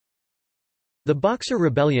The Boxer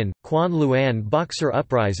Rebellion, Quan Luan Boxer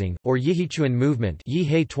Uprising, or Yihechuan Movement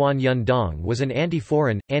was an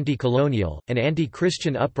anti-foreign, anti-colonial, and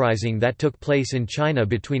anti-Christian uprising that took place in China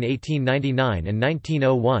between 1899 and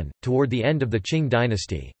 1901, toward the end of the Qing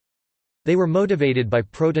dynasty. They were motivated by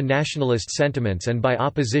proto-nationalist sentiments and by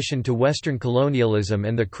opposition to Western colonialism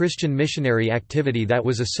and the Christian missionary activity that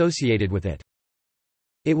was associated with it.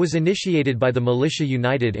 It was initiated by the Militia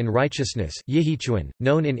United in Righteousness, Yihechuan,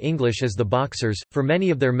 known in English as the Boxers, for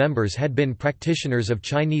many of their members had been practitioners of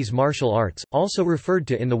Chinese martial arts, also referred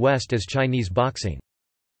to in the West as Chinese boxing.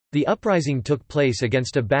 The uprising took place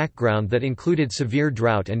against a background that included severe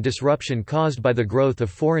drought and disruption caused by the growth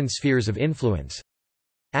of foreign spheres of influence.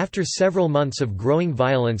 After several months of growing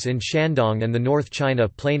violence in Shandong and the North China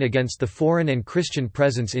Plain against the foreign and Christian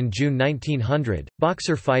presence in June 1900,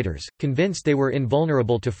 Boxer fighters, convinced they were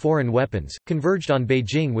invulnerable to foreign weapons, converged on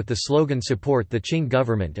Beijing with the slogan "Support the Qing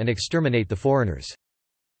government and exterminate the foreigners."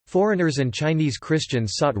 Foreigners and Chinese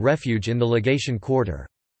Christians sought refuge in the legation quarter.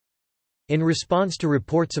 In response to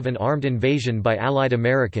reports of an armed invasion by Allied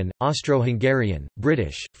American, Austro-Hungarian,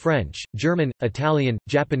 British, French, German, Italian,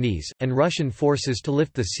 Japanese, and Russian forces to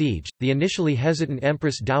lift the siege, the initially hesitant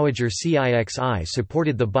Empress Dowager Cixi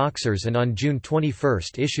supported the Boxers and on June 21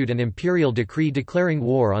 issued an imperial decree declaring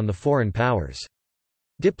war on the foreign powers.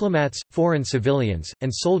 Diplomats, foreign civilians,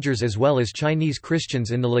 and soldiers as well as Chinese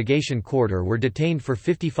Christians in the legation quarter were detained for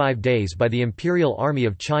 55 days by the Imperial Army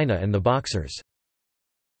of China and the Boxers.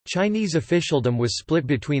 Chinese officialdom was split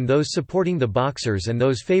between those supporting the Boxers and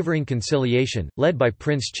those favoring conciliation, led by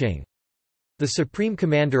Prince Qing. The supreme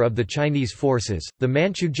commander of the Chinese forces, the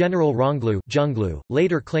Manchu general Zhonglu,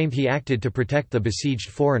 later claimed he acted to protect the besieged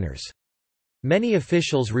foreigners. Many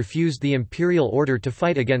officials refused the imperial order to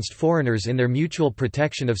fight against foreigners in their mutual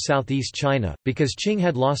protection of southeast China, because Qing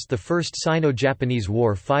had lost the First Sino-Japanese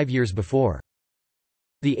War 5 years before.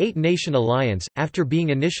 The Eight-Nation Alliance, after being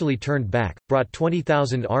initially turned back, brought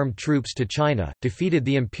 20,000 armed troops to China, defeated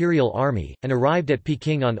the Imperial Army, and arrived at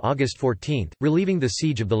Peking on August 14, relieving the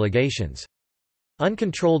siege of the legations.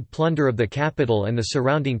 Uncontrolled plunder of the capital and the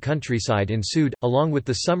surrounding countryside ensued, along with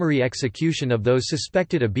the summary execution of those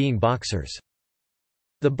suspected of being Boxers.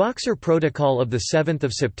 The Boxer Protocol of 7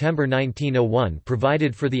 September 1901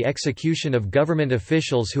 provided for the execution of government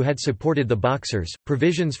officials who had supported the Boxers,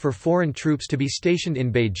 provisions for foreign troops to be stationed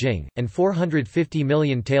in Beijing, and 450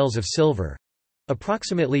 million taels of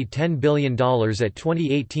silver—approximately $10 billion at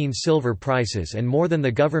 2018 silver prices and more than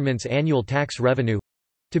the government's annual tax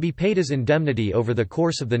revenue—to be paid as indemnity over the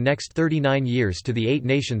course of the next 39 years to the 8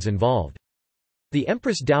 nations involved. The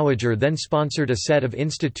Empress Dowager then sponsored a set of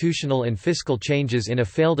institutional and fiscal changes in a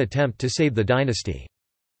failed attempt to save the dynasty.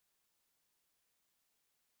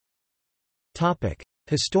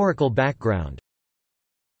 Historical background.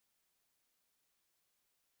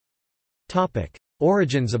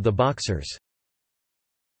 Origins of the Boxers.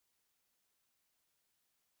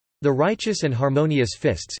 The Righteous and Harmonious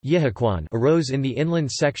Fists arose in the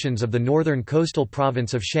inland sections of the northern coastal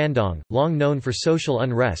province of Shandong, long known for social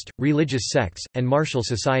unrest, religious sects, and martial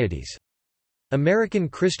societies. American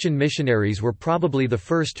Christian missionaries were probably the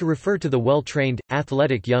first to refer to the well-trained,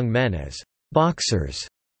 athletic young men as «boxers»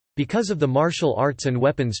 because of the martial arts and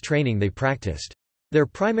weapons training they practiced. Their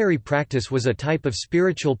primary practice was a type of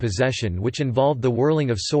spiritual possession which involved the whirling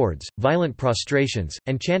of swords, violent prostrations,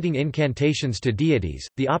 and chanting incantations to deities.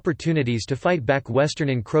 The opportunities to fight back Western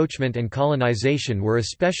encroachment and colonization were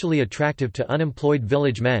especially attractive to unemployed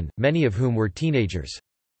village men, many of whom were teenagers.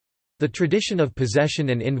 The tradition of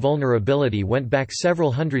possession and invulnerability went back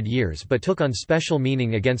several hundred years but took on special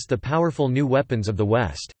meaning against the powerful new weapons of the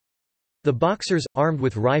West. The Boxers, armed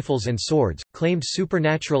with rifles and swords, claimed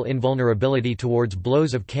supernatural invulnerability towards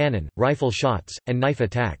blows of cannon, rifle shots, and knife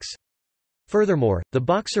attacks. Furthermore, the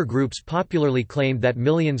Boxer groups popularly claimed that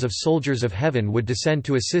millions of soldiers of heaven would descend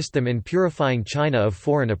to assist them in purifying China of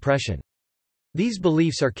foreign oppression. These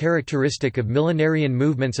beliefs are characteristic of millenarian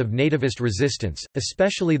movements of nativist resistance,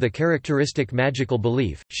 especially the characteristic magical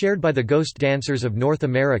belief, shared by the ghost dancers of North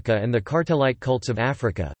America and the Cartelite cults of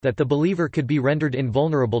Africa, that the believer could be rendered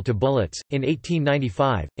invulnerable to bullets. In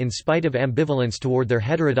 1895, in spite of ambivalence toward their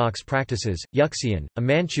heterodox practices, Yuxian, a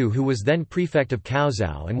Manchu who was then prefect of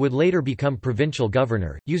Kaozhou and would later become provincial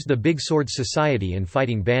governor, used the Big Swords Society in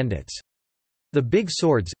fighting bandits. The Big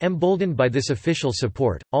Swords, emboldened by this official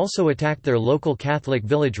support, also attacked their local Catholic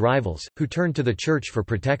village rivals, who turned to the church for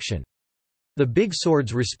protection. The Big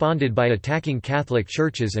Swords responded by attacking Catholic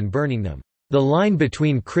churches and burning them. "The line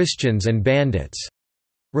between Christians and bandits,"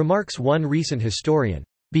 remarks one recent historian,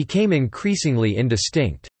 "became increasingly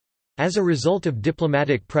indistinct." As a result of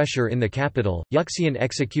diplomatic pressure in the capital, Yuxian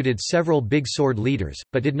executed several big sword leaders,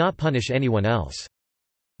 but did not punish anyone else.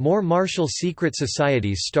 More martial secret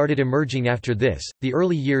societies started emerging after this. The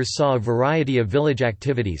early years saw a variety of village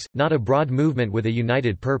activities, not a broad movement with a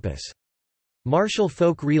united purpose. Martial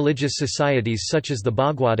folk religious societies such as the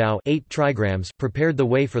Baguadao 8 trigrams prepared the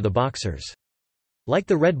way for the Boxers. Like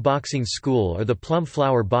the Red Boxing School or the Plum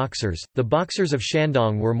Flower Boxers, the Boxers of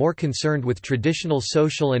Shandong were more concerned with traditional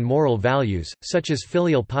social and moral values, such as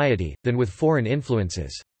filial piety, than with foreign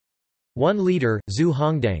influences. One leader, Zhu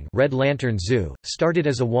Hongdang Red Lantern Zhu, started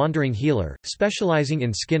as a wandering healer, specializing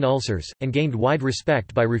in skin ulcers, and gained wide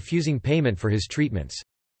respect by refusing payment for his treatments.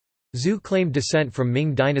 Zhu claimed descent from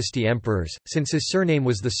Ming dynasty emperors, since his surname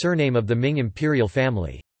was the surname of the Ming imperial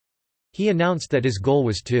family. He announced that his goal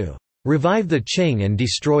was to revive the Qing and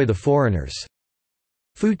destroy the foreigners.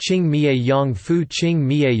 Fu Qing Mie Yang Fu Qing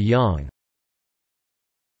Mie Yang.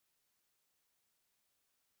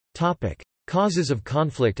 Causes of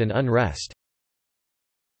conflict and unrest.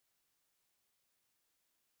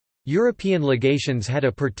 European legations had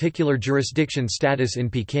a particular jurisdiction status in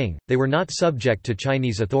Peking, they were not subject to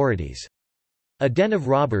Chinese authorities. A den of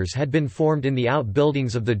robbers had been formed in the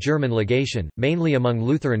outbuildings of the German legation, mainly among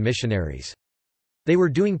Lutheran missionaries. They were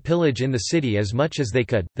doing pillage in the city as much as they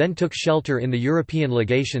could, then took shelter in the European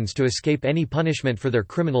legations to escape any punishment for their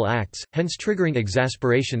criminal acts, hence triggering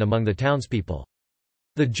exasperation among the townspeople.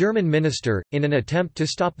 The German minister, in an attempt to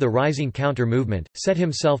stop the rising counter-movement, set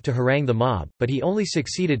himself to harangue the mob, but he only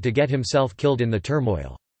succeeded to get himself killed in the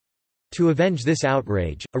turmoil. To avenge this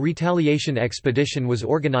outrage, a retaliation expedition was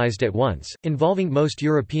organized at once, involving most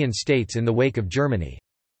European states in the wake of Germany.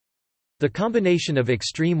 The combination of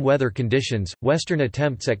extreme weather conditions, Western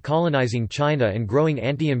attempts at colonizing China and growing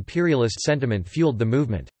anti-imperialist sentiment fueled the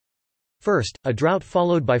movement. First, a drought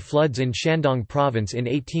followed by floods in Shandong province in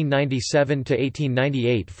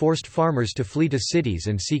 1897–1898 forced farmers to flee to cities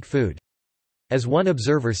and seek food. As one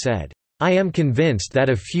observer said, "I am convinced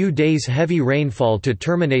that a few days' heavy rainfall to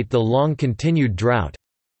terminate the long-continued drought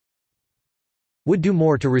would do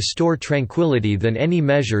more to restore tranquility than any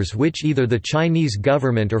measures which either the Chinese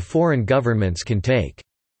government or foreign governments can take."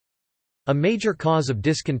 A major cause of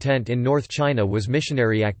discontent in North China was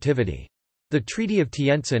missionary activity. The Treaty of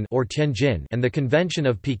Tientsin or Tianjin and the Convention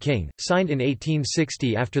of Peking, signed in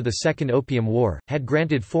 1860 after the Second Opium War, had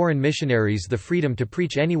granted foreign missionaries the freedom to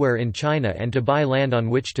preach anywhere in China and to buy land on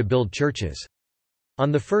which to build churches.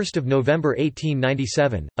 On 1 November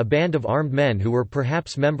 1897, a band of armed men who were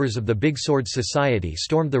perhaps members of the Big Swords Society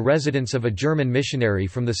stormed the residence of a German missionary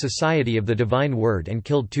from the Society of the Divine Word and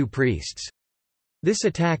killed 2 priests. This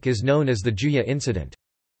attack is known as the Juya Incident.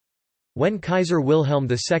 When Kaiser Wilhelm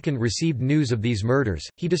II received news of these murders,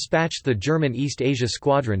 he dispatched the German East Asia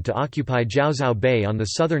Squadron to occupy Jiaozhou Bay on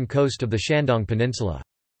the southern coast of the Shandong Peninsula.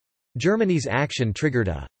 Germany's action triggered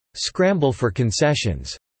a «scramble for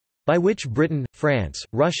concessions», by which Britain, France,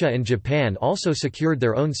 Russia and Japan also secured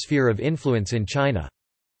their own sphere of influence in China.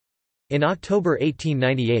 In October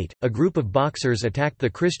 1898, a group of Boxers attacked the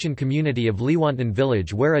Christian community of Liwantan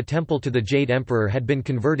village where a temple to the Jade Emperor had been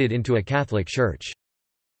converted into a Catholic church.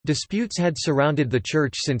 Disputes had surrounded the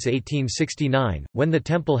church since 1869, when the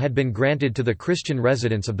temple had been granted to the Christian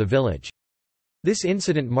residents of the village. This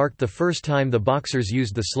incident marked the first time the Boxers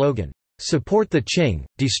used the slogan, "Support the Qing,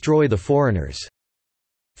 destroy the foreigners."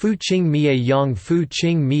 Fu Qing Mie Yang Fu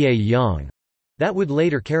Qing Mie Yang, that would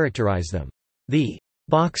later characterize them. The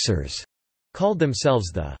Boxers called themselves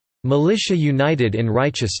the Militia United in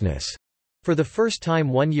Righteousness. For the first time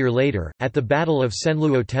 1 year later, at the Battle of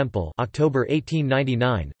Senluo Temple October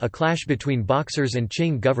 1899, a clash between Boxers and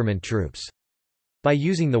Qing government troops. By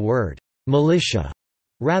using the word «militia»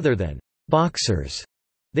 rather than «boxers»,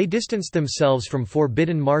 they distanced themselves from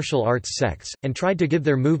forbidden martial arts sects, and tried to give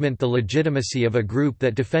their movement the legitimacy of a group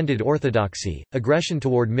that defended orthodoxy. Aggression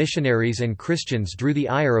toward missionaries and Christians drew the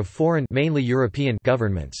ire of foreign, mainly European,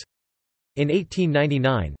 governments. In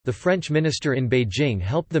 1899, the French minister in Beijing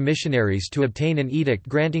helped the missionaries to obtain an edict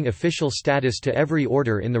granting official status to every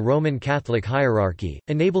order in the Roman Catholic hierarchy,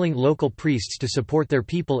 enabling local priests to support their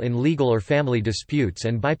people in legal or family disputes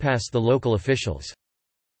and bypass the local officials.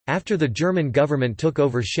 After the German government took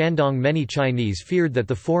over Shandong, many Chinese feared that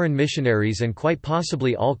the foreign missionaries and quite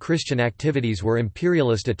possibly all Christian activities were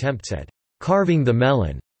imperialist attempts at carving the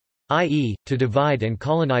melon, i.e., to divide and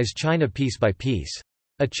colonize China piece by piece.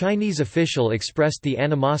 A Chinese official expressed the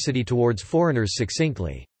animosity towards foreigners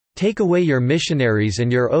succinctly, "Take away your missionaries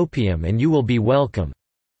and your opium and you will be welcome."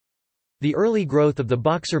 The early growth of the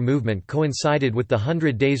Boxer movement coincided with the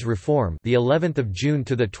 100 Days Reform, the 11th of June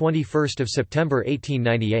to the 21st of September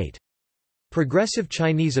 1898. Progressive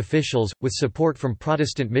Chinese officials, with support from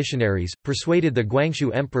Protestant missionaries, persuaded the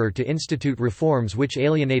Guangxu emperor to institute reforms which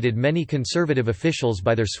alienated many conservative officials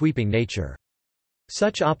by their sweeping nature.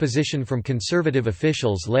 Such opposition from conservative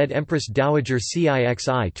officials led Empress Dowager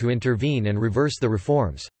Cixi to intervene and reverse the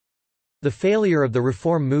reforms. The failure of the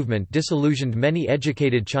reform movement disillusioned many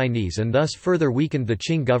educated Chinese and thus further weakened the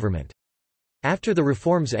Qing government. After the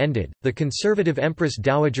reforms ended, the conservative Empress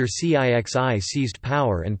Dowager Cixi seized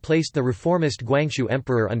power and placed the reformist Guangxu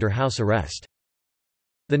emperor under house arrest.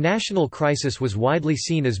 The national crisis was widely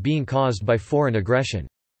seen as being caused by foreign aggression.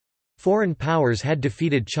 Foreign powers had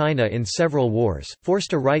defeated China in several wars,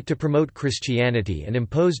 forced a right to promote Christianity and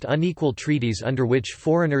imposed unequal treaties under which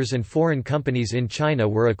foreigners and foreign companies in China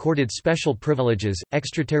were accorded special privileges,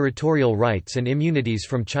 extraterritorial rights and immunities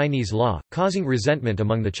from Chinese law, causing resentment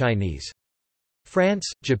among the Chinese. France,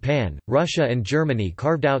 Japan, Russia and Germany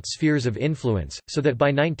carved out spheres of influence, so that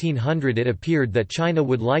by 1900 it appeared that China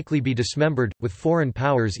would likely be dismembered, with foreign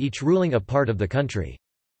powers each ruling a part of the country.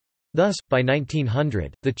 Thus, by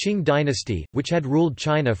 1900, the Qing dynasty, which had ruled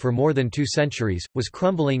China for more than 2 centuries, was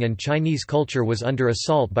crumbling and Chinese culture was under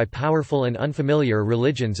assault by powerful and unfamiliar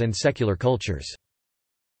religions and secular cultures.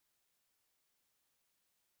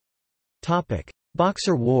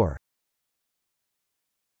 Boxer War.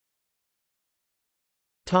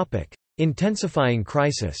 Intensifying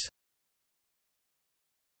crisis.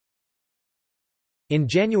 In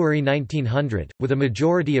January 1900, with a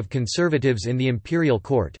majority of conservatives in the imperial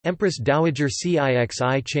court, Empress Dowager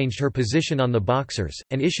Cixi changed her position on the Boxers,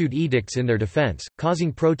 and issued edicts in their defense,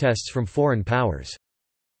 causing protests from foreign powers.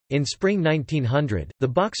 In spring 1900, the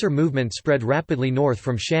Boxer movement spread rapidly north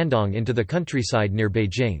from Shandong into the countryside near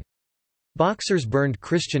Beijing. Boxers burned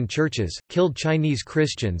Christian churches, killed Chinese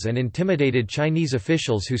Christians and intimidated Chinese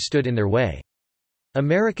officials who stood in their way.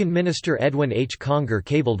 American Minister Edwin H. Conger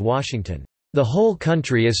cabled Washington, "The whole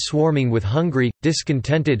country is swarming with hungry,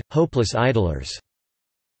 discontented, hopeless idlers."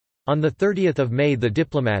 On 30 May the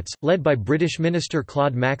diplomats, led by British Minister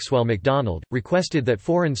Claude Maxwell MacDonald, requested that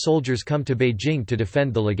foreign soldiers come to Beijing to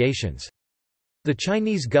defend the legations. The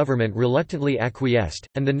Chinese government reluctantly acquiesced,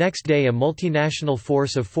 and the next day a multinational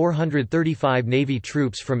force of 435 Navy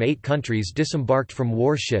troops from 8 countries disembarked from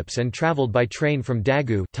warships and traveled by train from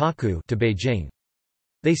Dagu to Beijing.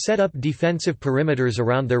 They set up defensive perimeters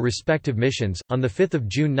around their respective missions. On 5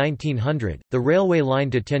 June 1900, the railway line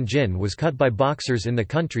to Tianjin was cut by Boxers in the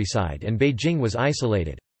countryside and Beijing was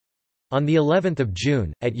isolated. On the 11th of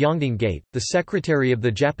June, at Yongding Gate, the secretary of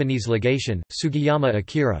the Japanese legation, Sugiyama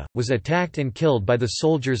Akira, was attacked and killed by the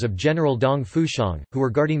soldiers of General Dong Fushang, who were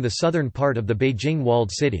guarding the southern part of the Beijing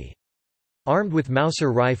walled city. Armed with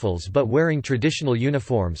Mauser rifles but wearing traditional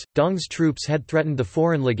uniforms, Dong's troops had threatened the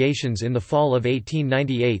foreign legations in the fall of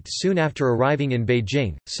 1898 soon after arriving in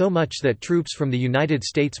Beijing, so much that troops from the United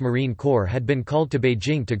States Marine Corps had been called to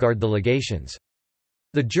Beijing to guard the legations.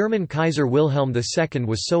 The German Kaiser Wilhelm II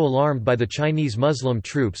was so alarmed by the Chinese Muslim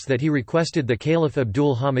troops that he requested the Caliph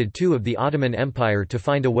Abdul Hamid II of the Ottoman Empire to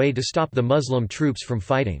find a way to stop the Muslim troops from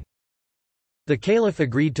fighting. The Caliph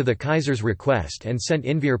agreed to the Kaiser's request and sent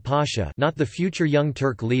Enver Pasha, not the future Young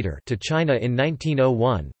Turk leader, to China in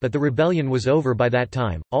 1901, but the rebellion was over by that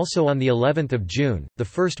time. Also on the 11th of June, the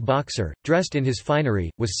first Boxer, dressed in his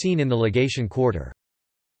finery, was seen in the legation quarter.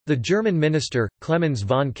 The German minister, Clemens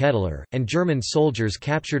von Kettler, and German soldiers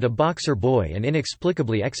captured a Boxer boy and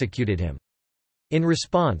inexplicably executed him. In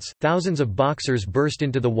response, thousands of Boxers burst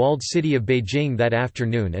into the walled city of Beijing that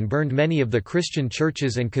afternoon and burned many of the Christian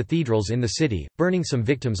churches and cathedrals in the city, burning some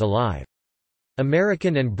victims alive.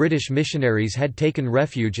 American and British missionaries had taken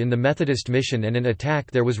refuge in the Methodist mission and an attack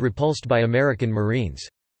there was repulsed by American Marines.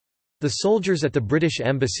 The soldiers at the British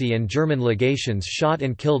Embassy and German legations shot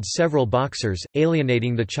and killed several Boxers,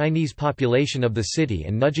 alienating the Chinese population of the city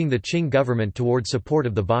and nudging the Qing government toward support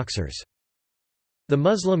of the Boxers. The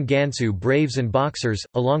Muslim Gansu Braves and Boxers,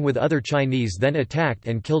 along with other Chinese, then attacked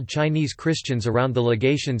and killed Chinese Christians around the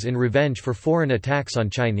legations in revenge for foreign attacks on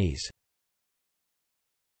Chinese.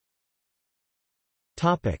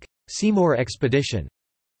 Seymour expedition.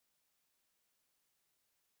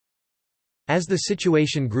 As the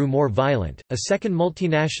situation grew more violent, a second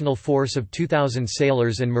multinational force of 2,000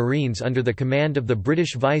 sailors and marines under the command of the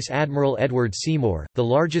British Vice Admiral Edward Seymour, the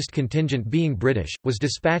largest contingent being British, was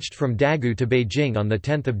dispatched from Dagu to Beijing on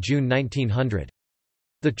 10 June 1900.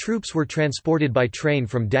 The troops were transported by train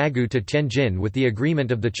from Dagu to Tianjin with the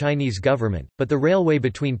agreement of the Chinese government, but the railway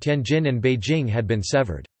between Tianjin and Beijing had been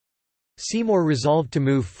severed. Seymour resolved to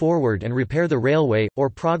move forward and repair the railway, or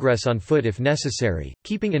progress on foot if necessary,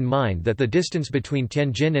 keeping in mind that the distance between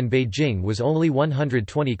Tianjin and Beijing was only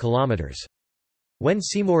 120 kilometers. When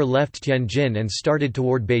Seymour left Tianjin and started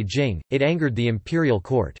toward Beijing, it angered the imperial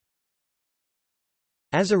court.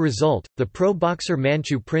 As a result, the pro-boxer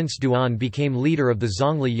Manchu Prince Duan became leader of the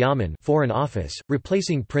Zhongli Yamen Foreign Office,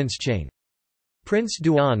 replacing Prince Qing. Prince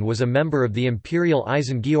Duan was a member of the imperial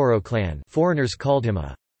Aisin-Gioro clan, foreigners called him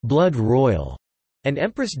a blood royal, and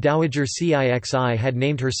Empress Dowager Cixi had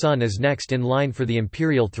named her son as next in line for the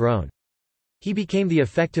imperial throne. He became the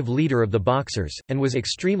effective leader of the Boxers, and was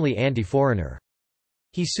extremely anti-foreigner.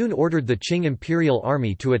 He soon ordered the Qing imperial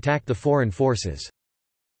army to attack the foreign forces.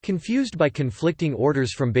 Confused by conflicting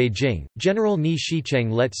orders from Beijing, General Ni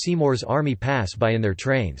Shicheng let Seymour's army pass by in their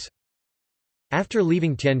trains. After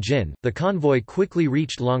leaving Tianjin, the convoy quickly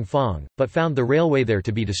reached Langfang, but found the railway there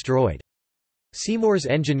to be destroyed. Seymour's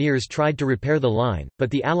engineers tried to repair the line,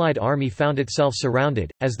 but the Allied army found itself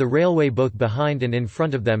surrounded, as the railway both behind and in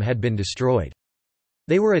front of them had been destroyed.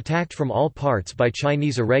 They were attacked from all parts by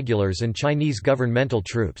Chinese irregulars and Chinese governmental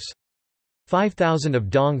troops. 5,000 of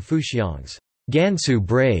Dong Fuxiang's Gansu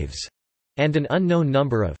Braves, and an unknown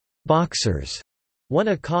number of Boxers won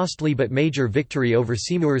a costly but major victory over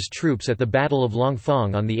Seymour's troops at the Battle of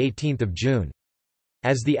Langfang on 18 June.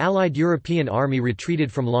 As the Allied European army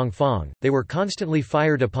retreated from Langfang, they were constantly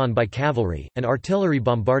fired upon by cavalry, and artillery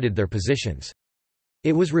bombarded their positions.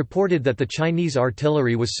 It was reported that the Chinese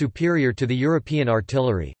artillery was superior to the European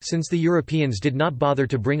artillery, since the Europeans did not bother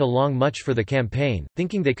to bring along much for the campaign,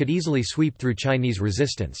 thinking they could easily sweep through Chinese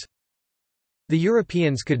resistance. The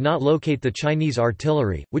Europeans could not locate the Chinese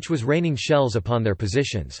artillery, which was raining shells upon their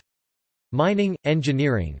positions. Mining,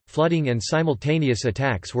 engineering, flooding and simultaneous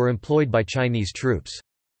attacks were employed by Chinese troops.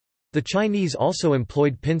 The Chinese also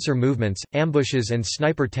employed pincer movements, ambushes and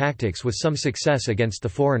sniper tactics with some success against the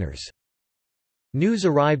foreigners. News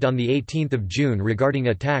arrived on 18 June regarding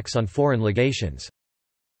attacks on foreign legations.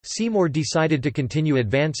 Seymour decided to continue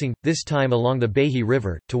advancing, this time along the Beihe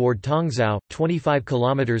River, toward Tongzhou, 25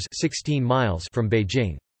 kilometers (16 miles) from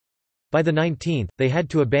Beijing. By the 19th, they had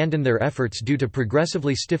to abandon their efforts due to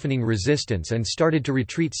progressively stiffening resistance and started to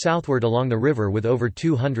retreat southward along the river with over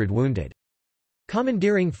 200 wounded.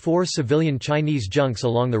 Commandeering 4 civilian Chinese junks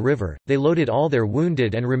along the river, they loaded all their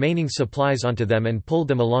wounded and remaining supplies onto them and pulled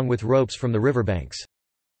them along with ropes from the riverbanks.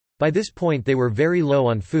 By this point they were very low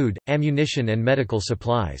on food, ammunition and medical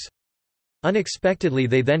supplies. Unexpectedly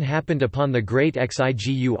they then happened upon the Great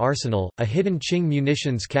Xigu Arsenal, a hidden Qing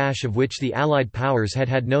munitions cache of which the Allied powers had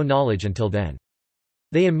had no knowledge until then.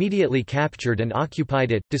 They immediately captured and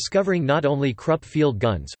occupied it, discovering not only Krupp field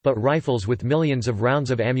guns, but rifles with millions of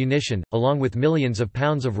rounds of ammunition, along with millions of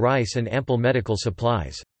pounds of rice and ample medical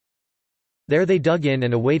supplies. There they dug in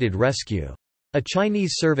and awaited rescue. A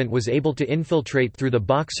Chinese servant was able to infiltrate through the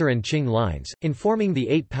Boxer and Qing lines, informing the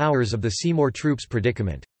 8 powers of the Seymour troops'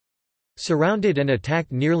 predicament. Surrounded and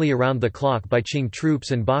attacked nearly around the clock by Qing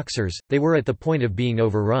troops and Boxers, they were at the point of being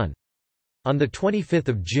overrun. On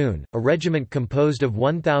 25 June, a regiment composed of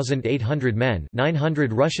 1,800 men,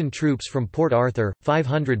 900 Russian troops from Port Arthur,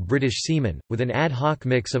 500 British seamen, with an ad hoc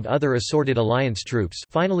mix of other assorted alliance troops,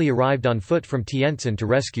 finally arrived on foot from Tientsin to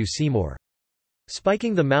rescue Seymour.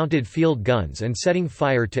 Spiking the mounted field guns and setting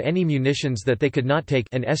fire to any munitions that they could not take,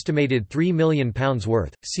 an estimated £3 million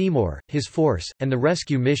worth, Seymour, his force, and the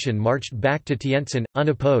rescue mission marched back to Tientsin,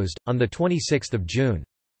 unopposed, on 26 June.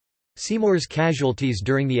 Seymour's casualties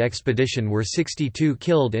during the expedition were 62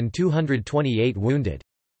 killed and 228 wounded.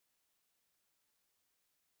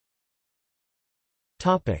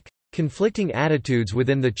 Conflicting attitudes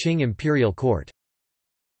within the Qing imperial court.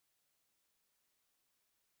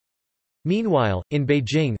 Meanwhile, in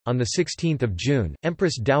Beijing, on 16 June,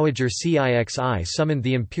 Empress Dowager Cixi summoned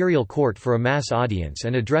the imperial court for a mass audience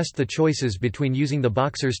and addressed the choices between using the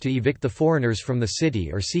Boxers to evict the foreigners from the city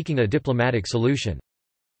or seeking a diplomatic solution.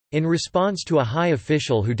 In response to a high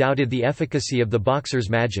official who doubted the efficacy of the Boxers'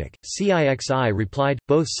 magic, Cixi replied,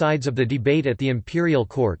 both sides of the debate at the imperial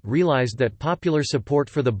court realized that popular support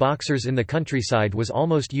for the Boxers in the countryside was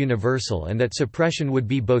almost universal and that suppression would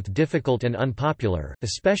be both difficult and unpopular,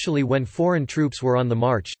 especially when foreign troops were on the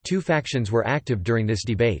march. 2 factions were active during this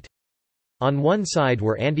debate. On one side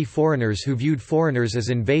were anti-foreigners who viewed foreigners as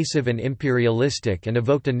invasive and imperialistic and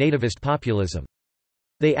evoked a nativist populism.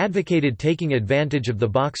 They advocated taking advantage of the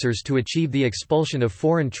Boxers to achieve the expulsion of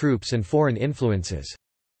foreign troops and foreign influences.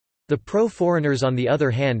 The pro-foreigners on the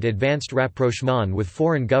other hand advanced rapprochement with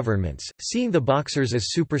foreign governments, seeing the Boxers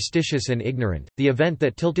as superstitious and ignorant. The event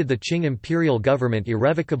that tilted the Qing imperial government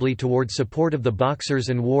irrevocably toward support of the Boxers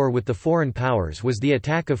and war with the foreign powers was the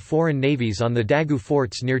attack of foreign navies on the Dagu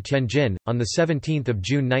forts near Tianjin, on 17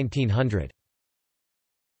 June 1900.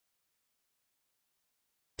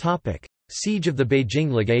 Siege of the Beijing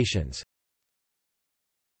legations.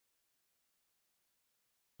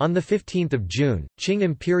 On 15 June, Qing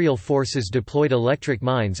imperial forces deployed electric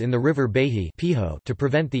mines in the river Beihe to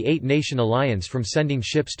prevent the Eight-Nation Alliance from sending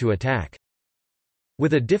ships to attack.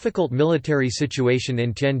 With a difficult military situation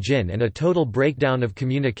in Tianjin and a total breakdown of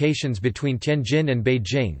communications between Tianjin and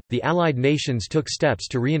Beijing, the Allied nations took steps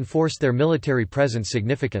to reinforce their military presence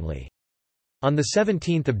significantly. On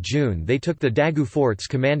 17 June they took the Dagu forts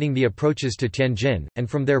commanding the approaches to Tianjin, and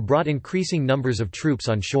from there brought increasing numbers of troops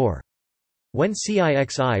on shore. When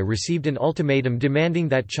CIXI received an ultimatum demanding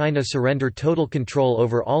that China surrender total control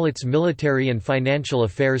over all its military and financial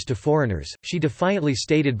affairs to foreigners, she defiantly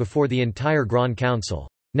stated before the entire Grand Council,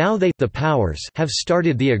 "Now they the powers have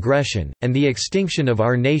started the aggression, and the extinction of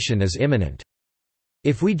our nation is imminent.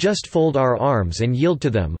 If we just fold our arms and yield to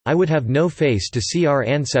them, I would have no face to see our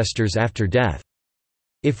ancestors after death.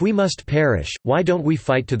 If we must perish, why don't we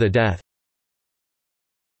fight to the death?"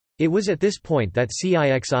 It was at this point that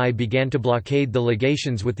CIXI began to blockade the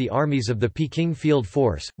legations with the armies of the Peking Field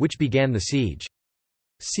Force, which began the siege.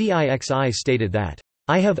 CIXI stated that,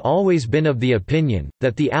 "I have always been of the opinion,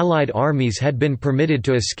 that the Allied armies had been permitted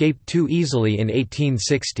to escape too easily in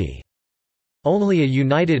 1860. Only a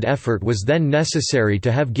united effort was then necessary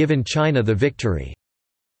to have given China the victory.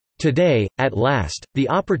 Today, at last, the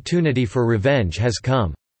opportunity for revenge has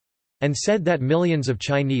come," and said that millions of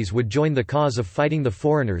Chinese would join the cause of fighting the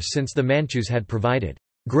foreigners since the Manchus had provided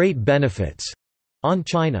great benefits on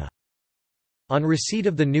China. On receipt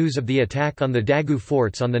of the news of the attack on the Dagu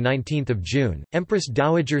forts on 19 June, Empress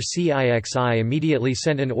Dowager Cixi immediately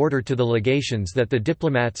sent an order to the legations that the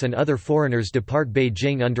diplomats and other foreigners depart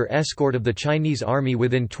Beijing under escort of the Chinese army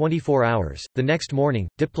within 24 hours. The next morning,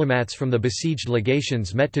 diplomats from the besieged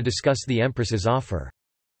legations met to discuss the Empress's offer.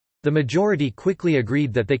 The majority quickly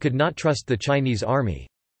agreed that they could not trust the Chinese army.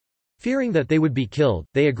 Fearing that they would be killed,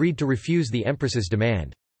 they agreed to refuse the Empress's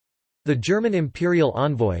demand. The German imperial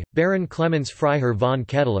envoy, Baron Clemens Freiherr von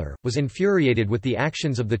Ketteler, was infuriated with the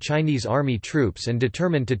actions of the Chinese army troops and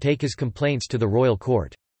determined to take his complaints to the royal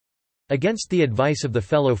court. Against the advice of the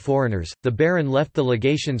fellow foreigners, the Baron left the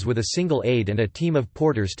legations with a single aide and a team of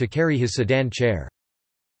porters to carry his sedan chair.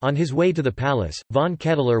 On his way to the palace, von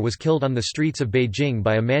Ketteler was killed on the streets of Beijing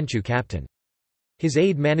by a Manchu captain. His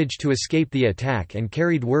aide managed to escape the attack and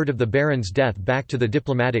carried word of the Baron's death back to the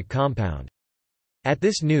diplomatic compound. At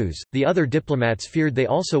this news, the other diplomats feared they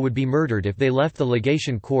also would be murdered if they left the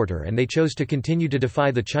legation quarter, and they chose to continue to defy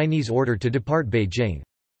the Chinese order to depart Beijing.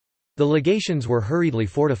 The legations were hurriedly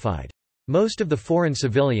fortified. Most of the foreign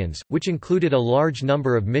civilians, which included a large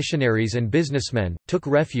number of missionaries and businessmen, took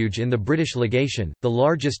refuge in the British legation, the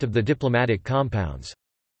largest of the diplomatic compounds.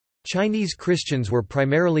 Chinese Christians were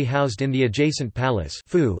primarily housed in the adjacent palace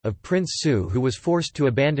of Prince Su, who was forced to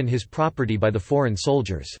abandon his property by the foreign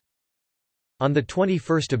soldiers. On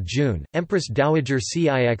 21 June, Empress Dowager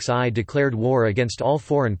Cixi declared war against all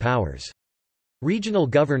foreign powers. Regional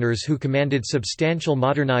governors who commanded substantial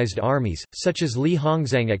modernized armies, such as Li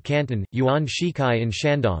Hongzhang at Canton, Yuan Shikai in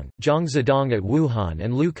Shandong, Zhang Zedong at Wuhan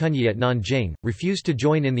and Liu Cunyi at Nanjing, refused to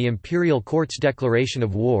join in the imperial court's declaration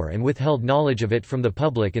of war and withheld knowledge of it from the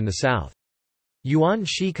public in the south. Yuan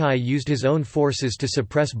Shikai used his own forces to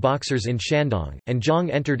suppress Boxers in Shandong, and Zhang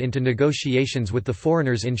entered into negotiations with the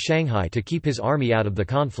foreigners in Shanghai to keep his army out of the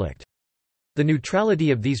conflict. The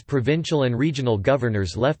neutrality of these provincial and regional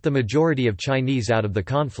governors left the majority of Chinese out of the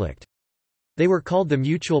conflict. They were called the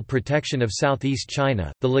Mutual Protection of Southeast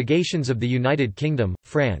China. The legations of the United Kingdom,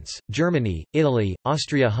 France, Germany, Italy,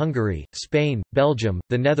 Austria-Hungary, Spain, Belgium,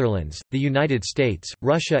 the Netherlands, the United States,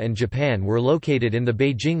 Russia and Japan were located in the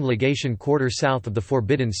Beijing legation quarter south of the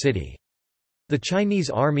Forbidden City. The Chinese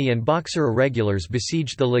army and Boxer irregulars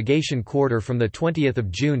besieged the legation quarter from 20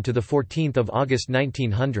 June to 14 August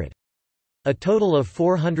 1900. A total of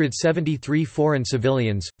 473 foreign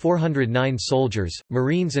civilians, 409 soldiers,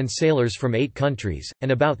 marines and sailors from 8 countries, and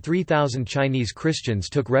about 3,000 Chinese Christians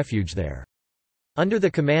took refuge there. Under the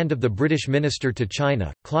command of the British Minister to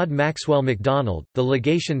China, Claude Maxwell MacDonald, the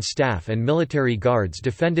legation staff and military guards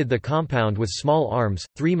defended the compound with small arms,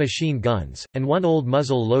 3 machine guns, and 1 old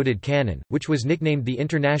muzzle-loaded cannon, which was nicknamed the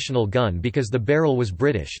International Gun because the barrel was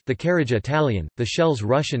British, the carriage Italian, the shells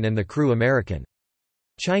Russian and the crew American.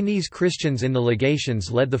 Chinese Christians in the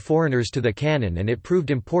legations led the foreigners to the cannon, and it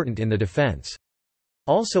proved important in the defense.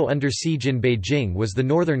 Also under siege in Beijing was the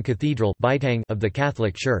Northern Cathedral of the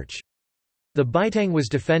Catholic Church. The Baitang was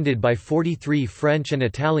defended by 43 French and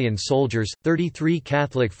Italian soldiers, 33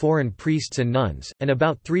 Catholic foreign priests and nuns, and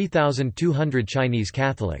about 3,200 Chinese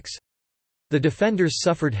Catholics. The defenders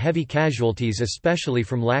suffered heavy casualties, especially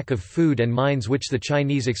from lack of food and mines which the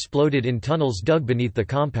Chinese exploded in tunnels dug beneath the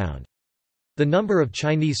compound. The number of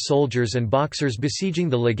Chinese soldiers and boxers besieging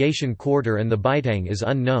the legation quarter and the Baitang is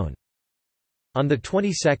unknown. On the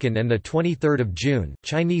 22nd and 23rd of June,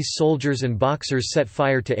 Chinese soldiers and boxers set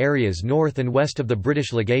fire to areas north and west of the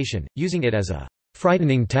British legation, using it as a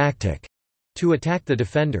frightening tactic to attack the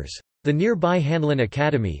defenders. The nearby Hanlin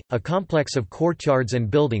Academy, a complex of courtyards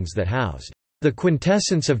and buildings that housed the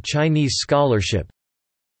quintessence of Chinese scholarship,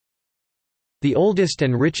 the oldest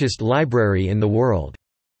and richest library in the world,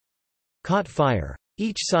 caught fire.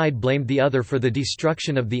 Each side blamed the other for the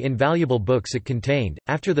destruction of the invaluable books it contained.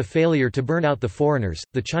 After the failure to burn out the foreigners,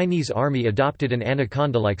 the Chinese army adopted an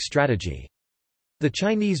anaconda-like strategy. The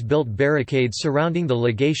Chinese built barricades surrounding the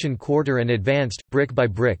legation quarter and advanced, brick by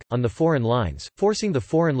brick, on the foreign lines, forcing the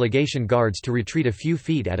foreign legation guards to retreat a few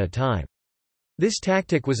feet at a time. This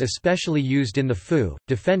tactic was especially used in the Fu,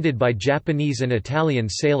 defended by Japanese and Italian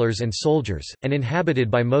sailors and soldiers, and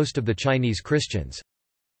inhabited by most of the Chinese Christians.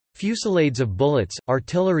 Fusillades of bullets,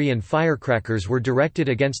 artillery and firecrackers were directed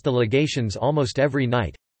against the legations almost every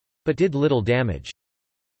night—but did little damage.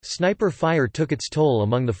 Sniper fire took its toll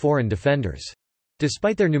among the foreign defenders.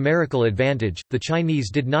 Despite their numerical advantage, the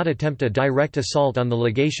Chinese did not attempt a direct assault on the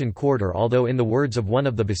legation quarter, although in the words of one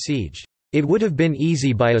of the besieged, "It would have been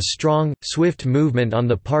easy by a strong, swift movement on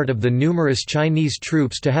the part of the numerous Chinese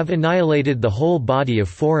troops to have annihilated the whole body of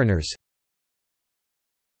foreigners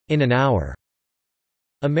in an hour."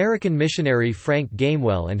 American missionary Frank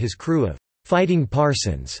Gamewell and his crew of "fighting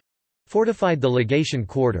parsons" fortified the legation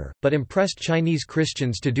quarter, but impressed Chinese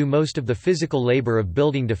Christians to do most of the physical labor of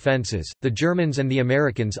building defenses. The Germans and the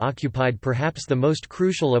Americans occupied perhaps the most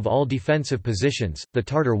crucial of all defensive positions, the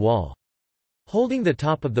Tartar Wall. Holding the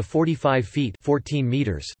top of the 45 feet 14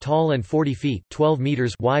 meters tall and 40 feet 12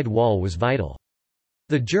 meters wide wall was vital.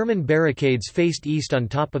 The German barricades faced east on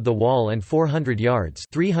top of the wall and 400 yards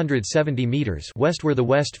 370 meters west were the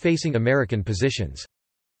west-facing American positions.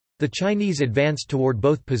 The Chinese advanced toward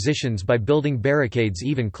both positions by building barricades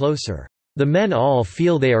even closer. "The men all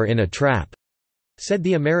feel they are in a trap," said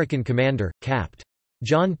the American commander, Capt.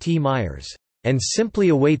 John T. Myers, "and simply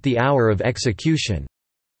await the hour of execution."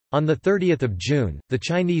 On 30 June, the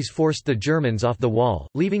Chinese forced the Germans off the wall,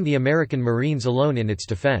 leaving the American Marines alone in its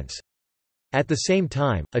defense. At the same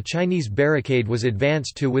time, a Chinese barricade was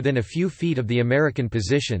advanced to within a few feet of the American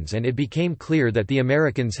positions, and it became clear that the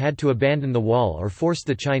Americans had to abandon the wall or force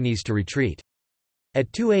the Chinese to retreat.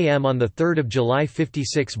 At 2 a.m. on 3 July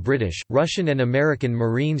 56 British, Russian and American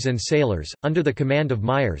Marines and sailors, under the command of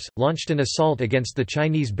Myers, launched an assault against the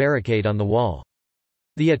Chinese barricade on the wall.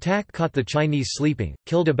 The attack caught the Chinese sleeping,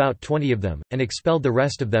 killed about 20 of them, and expelled the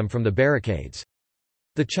rest of them from the barricades.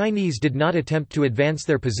 The Chinese did not attempt to advance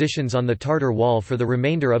their positions on the Tartar Wall for the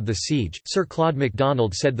remainder of the siege. Sir Claude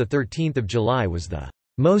MacDonald said the 13th of July was the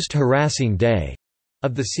most harassing day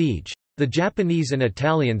of the siege. The Japanese and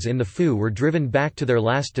Italians in the Fu were driven back to their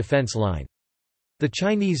last defense line. The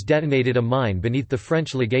Chinese detonated a mine beneath the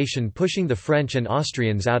French legation, pushing the French and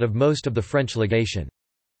Austrians out of most of the French legation.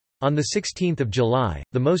 On 16 July,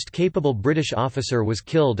 the most capable British officer was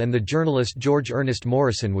killed and the journalist George Ernest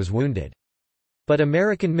Morrison was wounded. But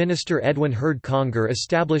American Minister Edwin Heard Conger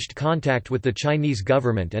established contact with the Chinese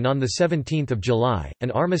government, and on 17 July,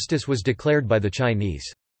 an armistice was declared by the Chinese.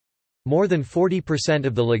 More than 40%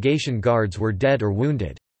 of the legation guards were dead or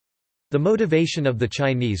wounded. The motivation of the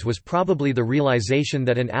Chinese was probably the realization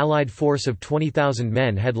that an Allied force of 20,000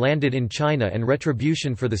 men had landed in China and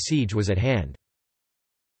retribution for the siege was at hand.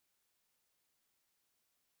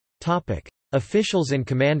 Officials and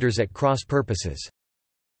commanders at cross purposes.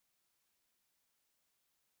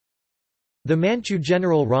 The Manchu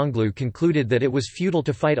general Ronglu concluded that it was futile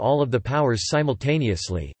to fight all of the powers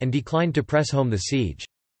simultaneously, and declined to press home the siege.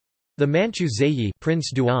 The Manchu Zheyi,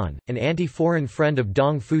 Prince Duan, an anti-foreign friend of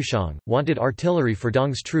Dong Fushang, wanted artillery for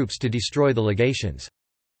Dong's troops to destroy the legations.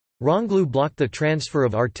 Ronglu blocked the transfer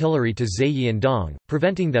of artillery to Zheyi and Dong,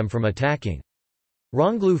 preventing them from attacking.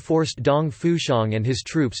 Ronglu forced Dong Fushang and his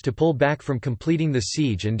troops to pull back from completing the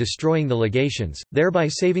siege and destroying the legations, thereby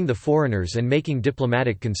saving the foreigners and making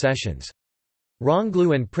diplomatic concessions.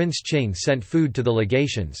 Ronglu and Prince Qing sent food to the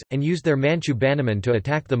legations, and used their Manchu bannermen to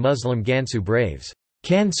attack the Muslim Gansu Braves,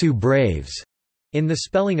 Kansu Braves, in the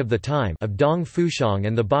spelling of the time of Dong Fushang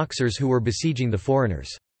and the Boxers who were besieging the foreigners.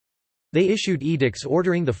 They issued edicts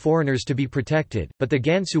ordering the foreigners to be protected, but the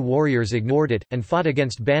Gansu warriors ignored it, and fought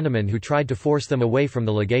against bannermen who tried to force them away from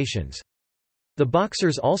the legations. The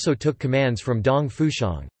Boxers also took commands from Dong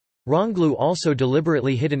Fushang. Ronglu also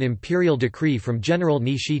deliberately hid an imperial decree from General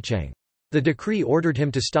Ni Shicheng. The decree ordered him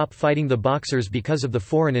to stop fighting the Boxers because of the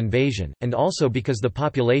foreign invasion, and also because the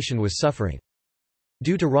population was suffering.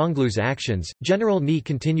 Due to Ronglu's actions, General Ni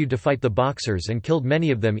continued to fight the Boxers and killed many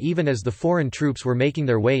of them even as the foreign troops were making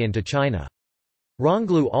their way into China.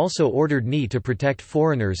 Ronglu also ordered Ni to protect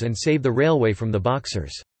foreigners and save the railway from the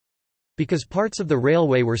Boxers. Because parts of the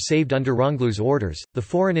railway were saved under Ronglu's orders, the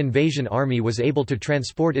foreign invasion army was able to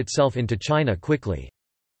transport itself into China quickly.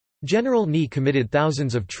 General Ni committed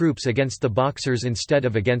thousands of troops against the Boxers instead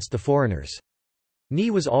of against the foreigners.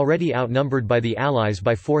 Ni was already outnumbered by the Allies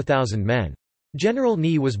by 4,000 men. General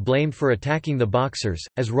Ni was blamed for attacking the Boxers,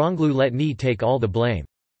 as Ronglu let Ni take all the blame.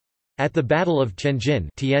 At the Battle of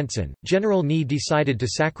Tientsin, General Ni decided to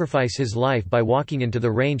sacrifice his life by walking into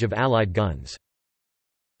the range of Allied guns.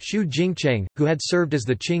 Xu Jingcheng, who had served as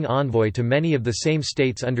the Qing envoy to many of the same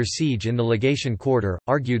states under siege in the legation quarter,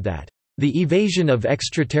 argued that the evasion of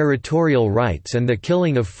extraterritorial rights and the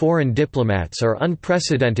killing of foreign diplomats are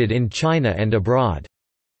unprecedented in China and abroad.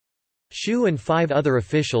 Xu and 5 other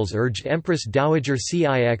officials urged Empress Dowager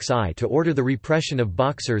Cixi to order the repression of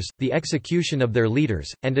Boxers, the execution of their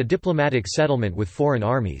leaders, and a diplomatic settlement with foreign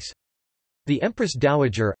armies. The Empress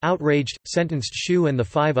Dowager, outraged, sentenced Xu and the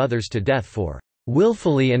 5 others to death for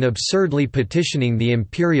willfully and absurdly petitioning the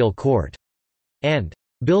imperial court and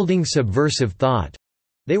building subversive thought.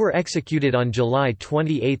 They were executed on July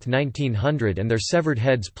 28, 1900 and their severed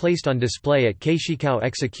heads placed on display at Keishikao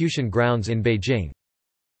execution grounds in Beijing.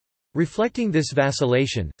 Reflecting this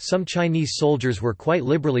vacillation, some Chinese soldiers were quite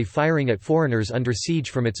liberally firing at foreigners under siege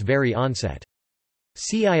from its very onset.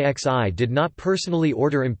 Cixi did not personally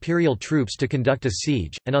order imperial troops to conduct a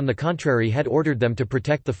siege, and on the contrary had ordered them to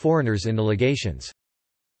protect the foreigners in the legations.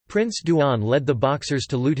 Prince Duan led the Boxers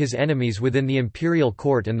to loot his enemies within the imperial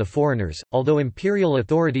court and the foreigners, although imperial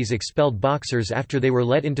authorities expelled Boxers after they were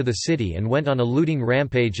let into the city and went on a looting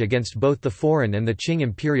rampage against both the foreign and the Qing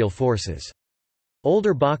imperial forces.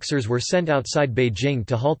 Older Boxers were sent outside Beijing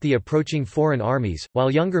to halt the approaching foreign armies,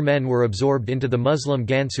 while younger men were absorbed into the Muslim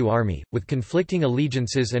Gansu army, with conflicting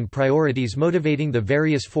allegiances and priorities motivating the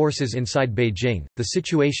various forces inside Beijing. The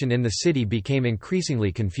situation in the city became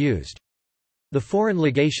increasingly confused. The foreign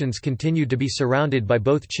legations continued to be surrounded by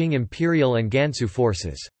both Qing imperial and Gansu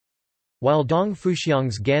forces. While Dong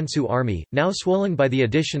Fuxiang's Gansu army, now swollen by the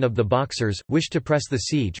addition of the Boxers, wished to press the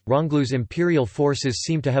siege, Ronglu's imperial forces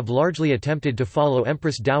seemed to have largely attempted to follow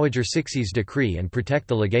Empress Dowager Cixi's decree and protect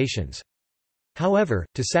the legations. However,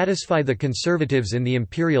 to satisfy the conservatives in the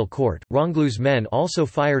imperial court, Ronglu's men also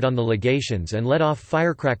fired on the legations and let off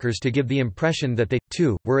firecrackers to give the impression that they,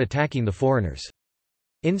 too, were attacking the foreigners.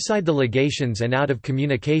 Inside the legations and out of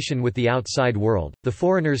communication with the outside world, the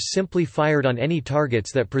foreigners simply fired on any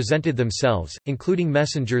targets that presented themselves, including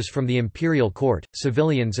messengers from the imperial court,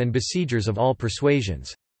 civilians and besiegers of all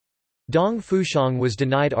persuasions. Dong Fuxiang was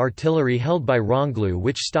denied artillery held by Ronglu,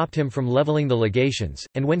 which stopped him from leveling the legations,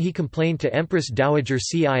 and when he complained to Empress Dowager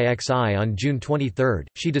Cixi on June 23,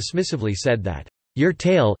 she dismissively said that, "Your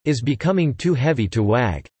tail is becoming too heavy to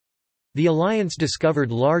wag." The alliance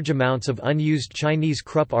discovered large amounts of unused Chinese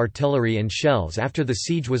Krupp artillery and shells after the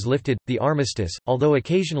siege was lifted. The armistice, although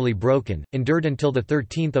occasionally broken, endured until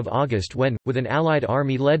 13 August when, with an Allied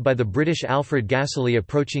army led by the British Alfred Gassely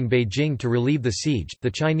approaching Beijing to relieve the siege,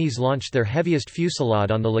 the Chinese launched their heaviest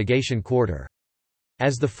fusillade on the legation quarter.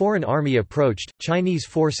 As the foreign army approached, Chinese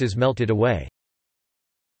forces melted away.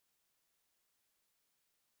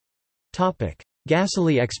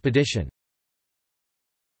 Gassely expedition.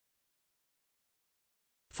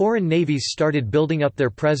 Foreign navies started building up their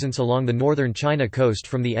presence along the northern China coast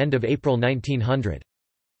from the end of April 1900.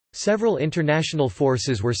 Several international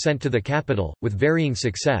forces were sent to the capital, with varying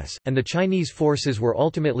success, and the Chinese forces were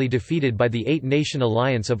ultimately defeated by the eight-nation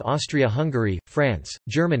alliance of Austria-Hungary, France,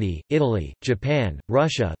 Germany, Italy, Japan,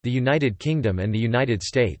 Russia, the United Kingdom and the United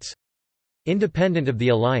States. Independent of the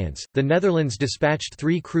alliance, the Netherlands dispatched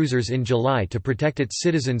 3 cruisers in July to protect its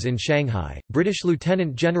citizens in Shanghai. British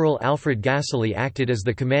Lieutenant General Alfred Gassely acted as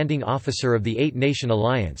the commanding officer of the eight-nation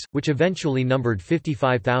alliance, which eventually numbered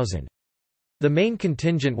 55,000. The main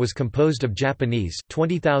contingent was composed of Japanese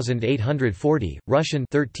 20,840, Russian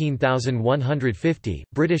 13,150,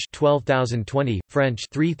 British 12,020, French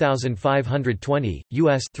 3,520,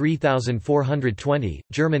 US 3,420,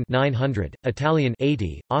 German 900, Italian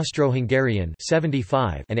 80, Austro-Hungarian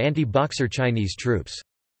 75, and anti-Boxer Chinese troops.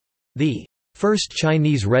 The First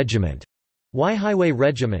Chinese Regiment, Weihaiwei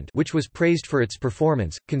Regiment, which was praised for its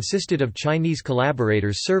performance, consisted of Chinese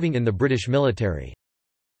collaborators serving in the British military.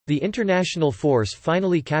 The international force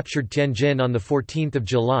finally captured Tianjin on 14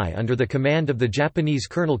 July under the command of the Japanese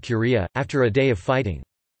Colonel Kureha, after a day of fighting.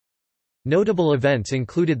 Notable events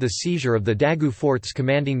included the seizure of the Dagu forts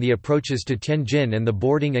commanding the approaches to Tianjin and the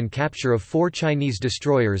boarding and capture of 4 Chinese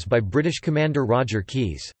destroyers by British commander Roger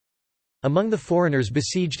Keyes. Among the foreigners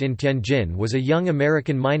besieged in Tianjin was a young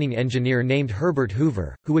American mining engineer named Herbert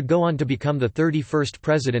Hoover, who would go on to become the 31st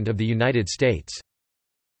President of the United States.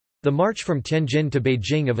 The march from Tianjin to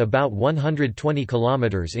Beijing of about 120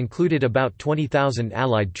 kilometers included about 20,000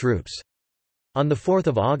 Allied troops. On 4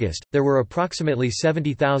 August, there were approximately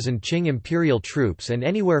 70,000 Qing imperial troops and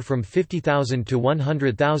anywhere from 50,000 to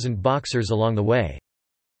 100,000 Boxers along the way.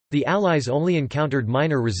 The Allies only encountered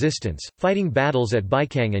minor resistance, fighting battles at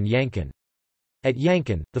Baikang and Yanqing. At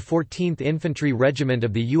Yanqing, the 14th Infantry Regiment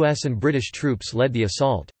of the U.S. and British troops led the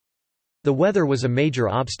assault. The weather was a major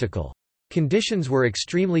obstacle. Conditions were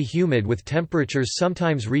extremely humid with temperatures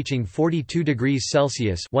sometimes reaching 42 degrees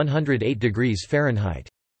Celsius (108 degrees Fahrenheit).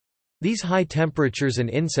 These high temperatures and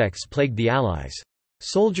insects plagued the Allies.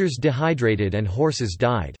 Soldiers dehydrated and horses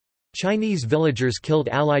died. Chinese villagers killed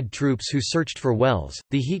Allied troops who searched for wells,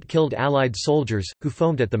 the heat killed Allied soldiers, who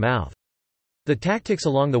foamed at the mouth. The tactics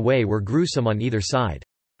along the way were gruesome on either side.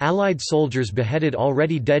 Allied soldiers beheaded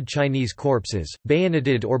already dead Chinese corpses,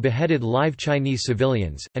 bayoneted or beheaded live Chinese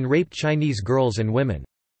civilians, and raped Chinese girls and women.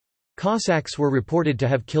 Cossacks were reported to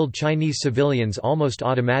have killed Chinese civilians almost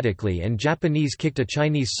automatically, and Japanese kicked a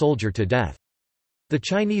Chinese soldier to death. The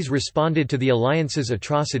Chinese responded to the alliance's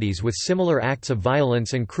atrocities with similar acts of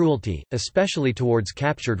violence and cruelty, especially towards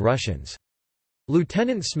captured Russians.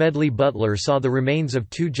 Lieutenant Smedley Butler saw the remains of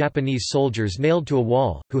 2 Japanese soldiers nailed to a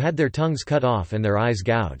wall, who had their tongues cut off and their eyes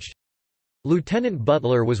gouged. Lieutenant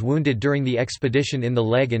Butler was wounded during the expedition in the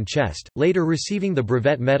leg and chest, later receiving the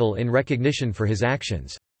Brevet Medal in recognition for his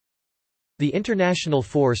actions. The international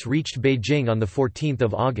force reached Beijing on 14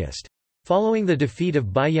 August. Following the defeat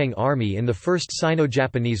of Beiyang Army in the First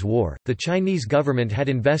Sino-Japanese War, the Chinese government had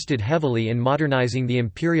invested heavily in modernizing the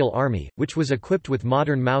Imperial Army, which was equipped with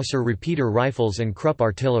modern Mauser repeater rifles and Krupp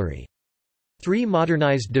artillery. 3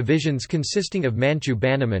 modernized divisions consisting of Manchu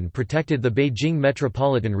Bannermen protected the Beijing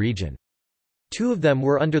metropolitan region. 2 of them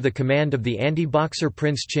were under the command of the anti-Boxer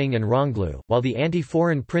Prince Qing and Ronglu, while the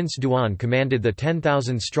anti-foreign Prince Duan commanded the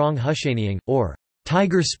 10,000-strong Hushaniang, or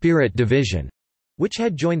Tiger Spirit Division, which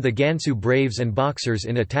had joined the Gansu Braves and Boxers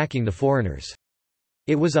in attacking the foreigners.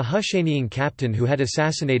 It was a Hushaniang captain who had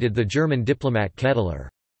assassinated the German diplomat Kettler.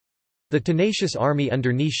 The tenacious army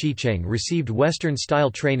under Ni Shicheng received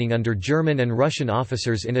Western-style training under German and Russian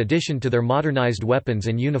officers in addition to their modernized weapons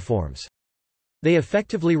and uniforms. They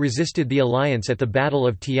effectively resisted the alliance at the Battle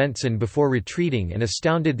of Tientsin before retreating and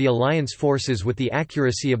astounded the alliance forces with the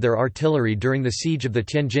accuracy of their artillery during the siege of the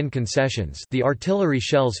Tianjin concessions. The artillery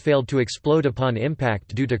shells failed to explode upon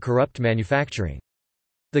impact due to corrupt manufacturing.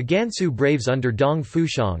 The Gansu Braves under Dong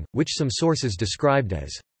Fushang, which some sources described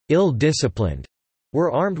as ill-disciplined,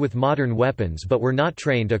 were armed with modern weapons but were not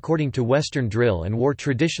trained according to Western drill and wore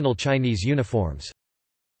traditional Chinese uniforms.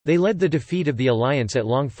 They led the defeat of the alliance at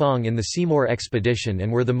Longfang in the Seymour expedition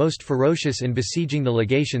and were the most ferocious in besieging the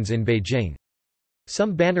legations in Beijing.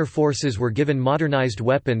 Some banner forces were given modernized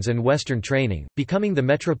weapons and Western training, becoming the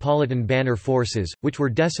Metropolitan Banner Forces, which were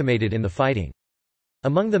decimated in the fighting.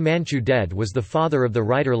 Among the Manchu dead was the father of the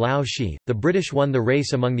writer Lao Shi. The British won the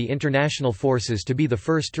race among the international forces to be the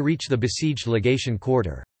first to reach the besieged legation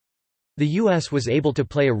quarter. The U.S. was able to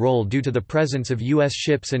play a role due to the presence of U.S.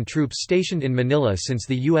 ships and troops stationed in Manila since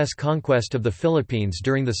the U.S. conquest of the Philippines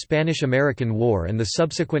during the Spanish–American War and the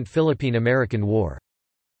subsequent Philippine–American War.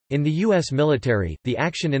 In the U.S. military, the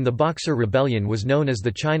action in the Boxer Rebellion was known as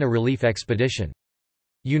the China Relief Expedition.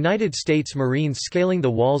 United States Marines scaling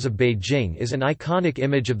the walls of Beijing is an iconic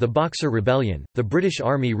image of the Boxer Rebellion. The British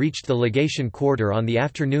Army reached the legation quarter on the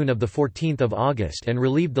afternoon of 14 August and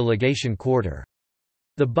relieved the legation quarter.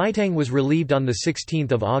 The Baitang was relieved on 16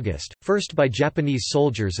 August, first by Japanese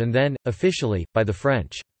soldiers and then, officially, by the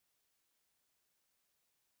French.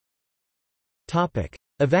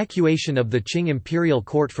 Evacuation of the Qing imperial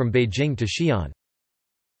court from Beijing to Xi'an.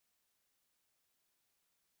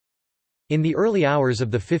 In the early hours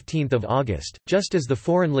of 15 August, just as the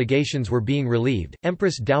foreign legations were being relieved,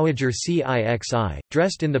 Empress Dowager Cixi,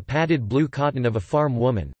 dressed in the padded blue cotton of a farm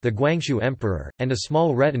woman, the Guangxu Emperor, and a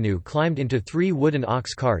small retinue climbed into 3 wooden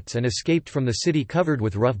ox carts and escaped from the city covered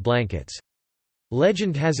with rough blankets.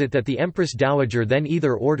 Legend has it that the Empress Dowager then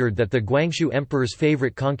either ordered that the Guangxu Emperor's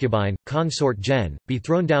favorite concubine, consort Zhen, be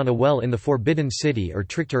thrown down a well in the Forbidden City or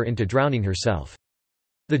tricked her into drowning herself.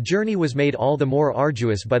 The journey was made all the more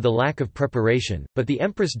arduous by the lack of preparation, but the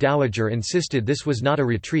Empress Dowager insisted this was not a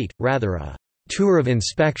retreat, rather a tour of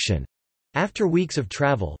inspection. After weeks of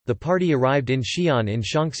travel, the party arrived in Xi'an in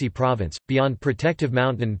Shaanxi province, beyond protective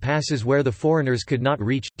mountain passes where the foreigners could not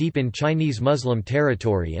reach, deep in Chinese Muslim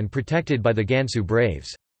territory and protected by the Gansu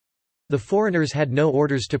Braves. The foreigners had no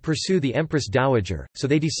orders to pursue the Empress Dowager, so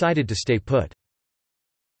they decided to stay put.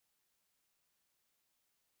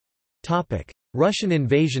 Russian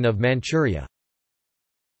invasion of Manchuria.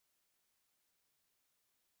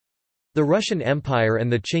 The Russian Empire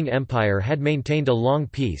and the Qing Empire had maintained a long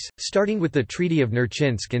peace, starting with the Treaty of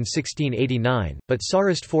Nerchinsk in 1689, but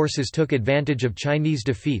Tsarist forces took advantage of Chinese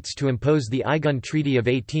defeats to impose the Aigun Treaty of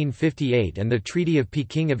 1858 and the Treaty of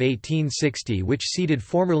Peking of 1860, which ceded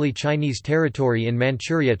formerly Chinese territory in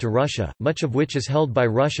Manchuria to Russia, much of which is held by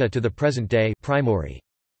Russia to the present day. Primary.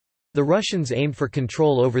 The Russians aimed for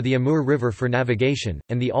control over the Amur River for navigation,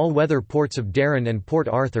 and the all-weather ports of Daren and Port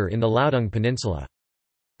Arthur in the Liaodong Peninsula.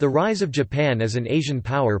 The rise of Japan as an Asian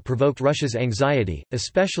power provoked Russia's anxiety,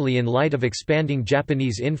 especially in light of expanding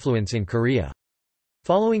Japanese influence in Korea.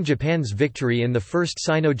 Following Japan's victory in the First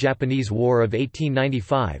Sino-Japanese War of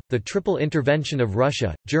 1895, the triple intervention of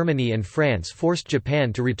Russia, Germany and France forced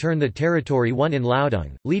Japan to return the territory won in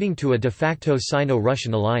Liaodong, leading to a de facto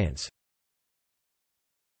Sino-Russian alliance.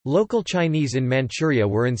 Local Chinese in Manchuria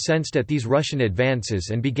were incensed at these Russian advances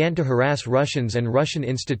and began to harass Russians and Russian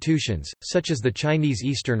institutions, such as the Chinese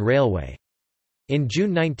Eastern Railway. In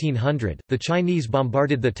June 1900, the Chinese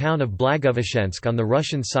bombarded the town of Blagoveshensk on the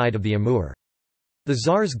Russian side of the Amur. The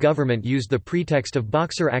Tsar's government used the pretext of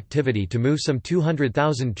Boxer activity to move some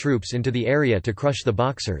 200,000 troops into the area to crush the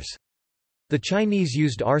Boxers. The Chinese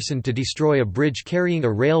used arson to destroy a bridge carrying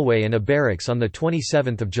a railway and a barracks on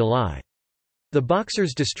 27 July. The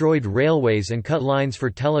Boxers destroyed railways and cut lines for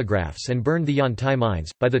telegraphs and burned the Yantai mines.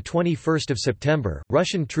 By the 21st of September,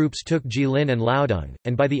 Russian troops took Jilin and Liaodong,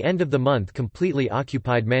 and by the end of the month completely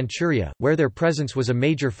occupied Manchuria, where their presence was a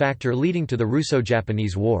major factor leading to the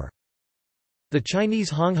Russo-Japanese War. The Chinese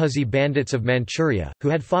Honghuzi bandits of Manchuria, who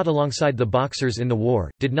had fought alongside the Boxers in the war,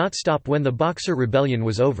 did not stop when the Boxer rebellion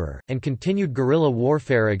was over, and continued guerrilla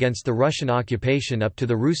warfare against the Russian occupation up to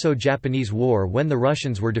the Russo-Japanese War when the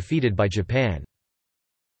Russians were defeated by Japan.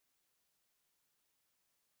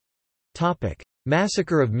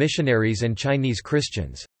 Massacre of missionaries and Chinese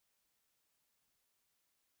Christians.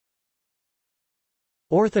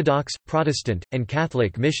 Orthodox, Protestant, and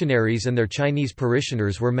Catholic missionaries and their Chinese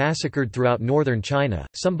parishioners were massacred throughout northern China,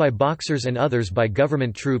 some by Boxers and others by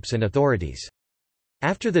government troops and authorities.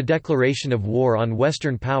 After the declaration of war on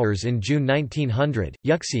Western powers in June 1900,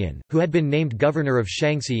 Yuxian, who had been named governor of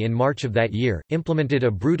Shaanxi in March of that year, implemented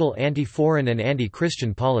a brutal anti-foreign and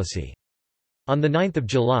anti-Christian policy. On 9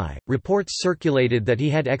 July, reports circulated that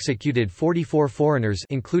he had executed 44 foreigners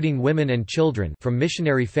including women and children from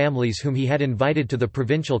missionary families whom he had invited to the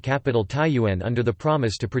provincial capital Taiyuan under the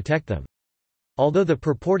promise to protect them. Although the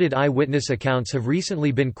purported eyewitness accounts have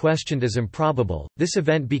recently been questioned as improbable, this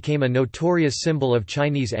event became a notorious symbol of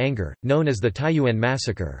Chinese anger, known as the Taiyuan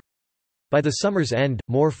Massacre. By the summer's end,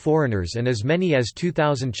 more foreigners and as many as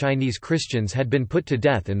 2,000 Chinese Christians had been put to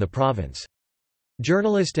death in the province.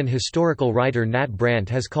 Journalist and historical writer Nat Brandt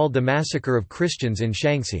has called the massacre of Christians in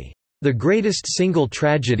Shaanxi, "the greatest single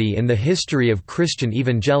tragedy in the history of Christian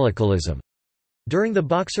evangelicalism." During the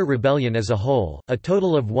Boxer Rebellion as a whole, a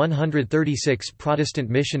total of 136 Protestant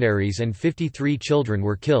missionaries and 53 children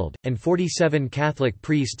were killed, and 47 Catholic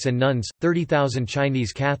priests and nuns, 30,000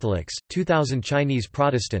 Chinese Catholics, 2,000 Chinese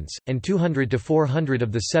Protestants, and 200 to 400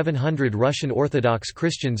 of the 700 Russian Orthodox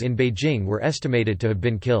Christians in Beijing were estimated to have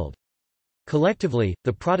been killed. Collectively,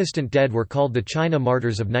 the Protestant dead were called the China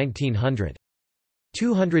Martyrs of 1900.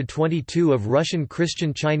 222 of Russian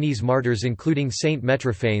Christian Chinese martyrs including Saint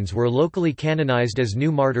Metrophanes were locally canonized as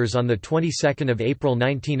new martyrs on the 22nd of April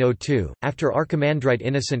 1902, after Archimandrite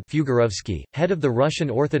Innocent Fugarovsky, head of the Russian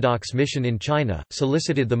Orthodox mission in China,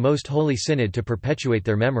 solicited the Most Holy Synod to perpetuate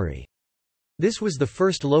their memory. This was the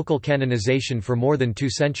first local canonization for more than 2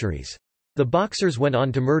 centuries. The Boxers went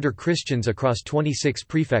on to murder Christians across 26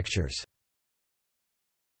 prefectures.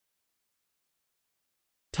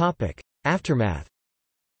 Aftermath.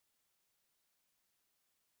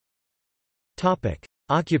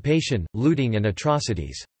 Occupation, looting and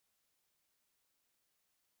atrocities.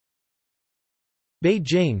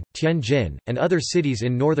 Beijing, Tianjin, and other cities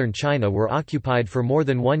in northern China were occupied for more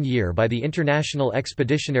than 1 year by the International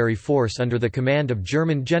Expeditionary Force under the command of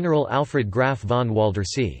German General Alfred Graf von Walder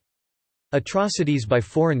See. Atrocities by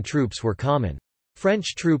foreign troops were common.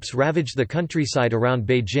 French troops ravaged the countryside around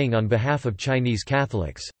Beijing on behalf of Chinese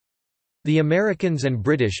Catholics. The Americans and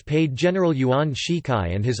British paid General Yuan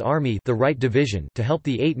Shikai and his army, the Right Division, to help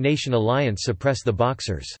the Eight-Nation Alliance suppress the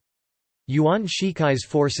Boxers. Yuan Shikai's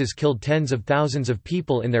forces killed tens of thousands of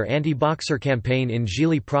people in their anti-Boxer campaign in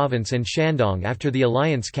Zhili province and Shandong after the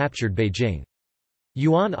alliance captured Beijing.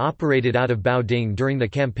 Yuan operated out of Baoding during the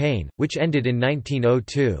campaign, which ended in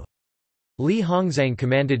 1902. Li Hongzhang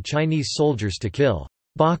commanded Chinese soldiers to kill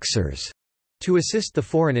Boxers to assist the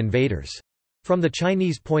foreign invaders. From the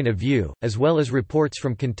Chinese point of view, as well as reports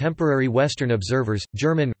from contemporary Western observers,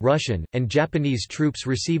 German, Russian, and Japanese troops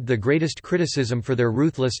received the greatest criticism for their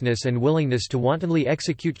ruthlessness and willingness to wantonly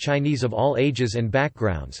execute Chinese of all ages and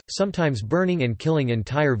backgrounds, sometimes burning and killing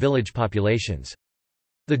entire village populations.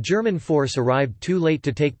 The German force arrived too late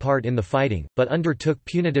to take part in the fighting, but undertook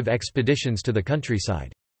punitive expeditions to the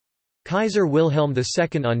countryside. Kaiser Wilhelm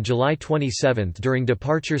II on July 27 during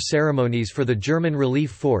departure ceremonies for the German relief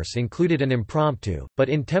force included an impromptu, but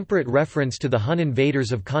intemperate reference to the Hun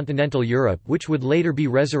invaders of continental Europe, which would later be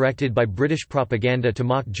resurrected by British propaganda to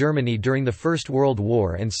mock Germany during the First World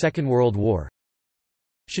War and Second World War.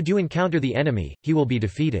 Should you encounter the enemy, he will be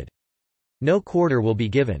defeated. No quarter will be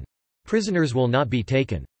given. Prisoners will not be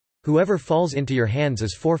taken. Whoever falls into your hands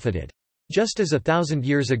is forfeited. Just as 1,000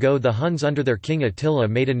 years ago the Huns under their king Attila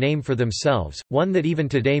made a name for themselves, one that even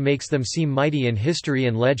today makes them seem mighty in history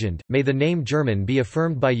and legend, may the name German be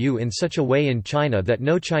affirmed by you in such a way in China that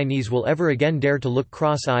no Chinese will ever again dare to look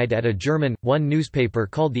cross-eyed at a German. One newspaper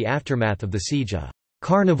called the aftermath of the siege a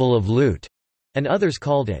carnival of loot, and others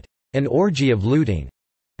called it an orgy of looting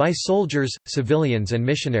by soldiers, civilians and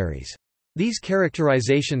missionaries. These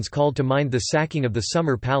characterizations called to mind the sacking of the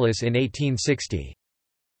Summer Palace in 1860.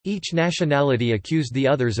 Each nationality accused the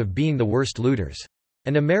others of being the worst looters.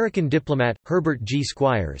 An American diplomat, Herbert G.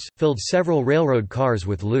 Squires, filled several railroad cars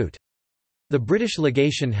with loot. The British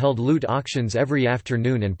legation held loot auctions every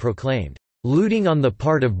afternoon and proclaimed, "Looting on the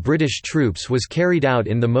part of British troops was carried out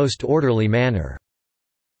in the most orderly manner."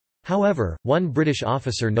 However, one British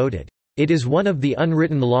officer noted, "It is one of the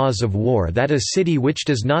unwritten laws of war that a city which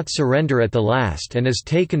does not surrender at the last and is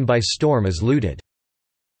taken by storm is looted."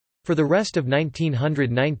 For the rest of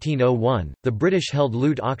 1900–1901, the British held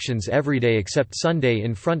loot auctions every day except Sunday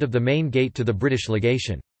in front of the main gate to the British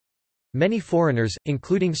legation. Many foreigners,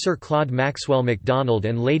 including Sir Claude Maxwell MacDonald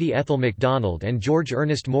and Lady Ethel MacDonald and George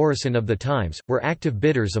Ernest Morrison of the Times, were active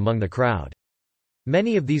bidders among the crowd.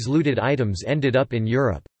 Many of these looted items ended up in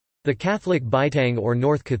Europe. The Catholic Baitang or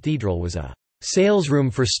North Cathedral was a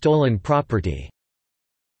salesroom for stolen property.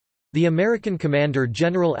 The American commander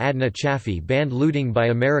General Adna Chaffee banned looting by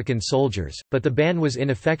American soldiers, but the ban was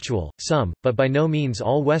ineffectual. Some, but by no means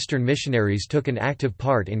all Western missionaries took an active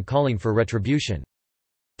part in calling for retribution.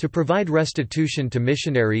 To provide restitution to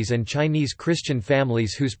missionaries and Chinese Christian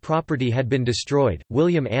families whose property had been destroyed,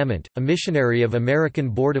 William Ament, a missionary of American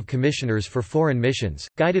Board of Commissioners for Foreign Missions,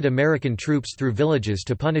 guided American troops through villages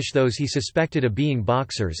to punish those he suspected of being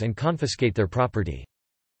Boxers and confiscate their property.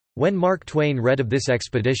 When Mark Twain read of this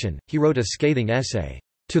expedition, he wrote a scathing essay,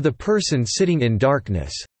 "To the Person Sitting in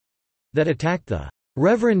Darkness," that attacked the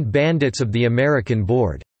 "reverend bandits of the American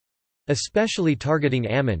Board," especially targeting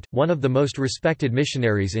Ament, one of the most respected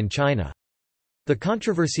missionaries in China. The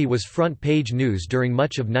controversy was front-page news during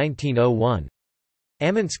much of 1901.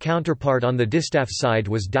 Ament's counterpart on the distaff side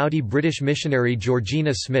was doughty British missionary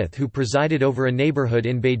Georgina Smith, who presided over a neighborhood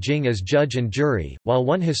in Beijing as judge and jury. While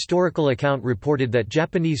one historical account reported that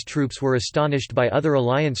Japanese troops were astonished by other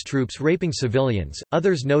alliance troops raping civilians,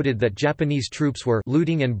 others noted that Japanese troops were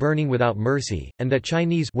looting and burning without mercy, and that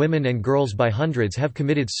Chinese women and girls by hundreds have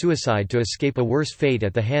committed suicide to escape a worse fate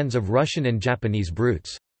at the hands of Russian and Japanese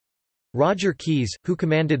brutes. Roger Keyes, who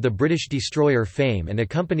commanded the British destroyer Fame and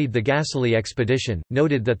accompanied the Gasilea expedition,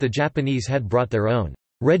 noted that the Japanese had brought their own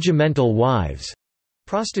regimental wives,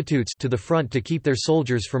 prostitutes, to the front to keep their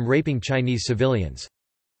soldiers from raping Chinese civilians.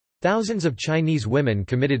 Thousands of Chinese women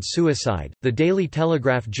committed suicide. The Daily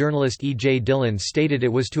Telegraph journalist E. J. Dillon stated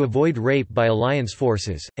it was to avoid rape by alliance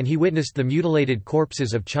forces, and he witnessed the mutilated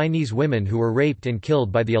corpses of Chinese women who were raped and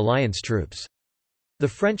killed by the alliance troops. The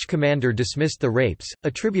French commander dismissed the rapes,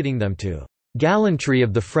 attributing them to "gallantry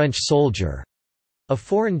of the French soldier." A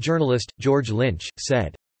foreign journalist, George Lynch,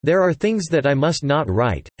 said, "There are things that I must not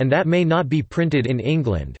write, and that may not be printed in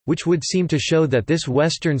England, which would seem to show that this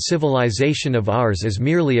Western civilization of ours is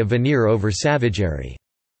merely a veneer over savagery."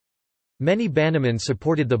 Many Bannermen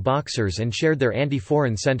supported the Boxers and shared their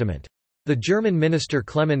anti-foreign sentiment. The German minister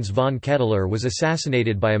Clemens von Ketteler was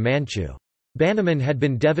assassinated by a Manchu. Bannerman had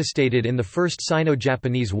been devastated in the First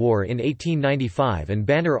Sino-Japanese War in 1895 and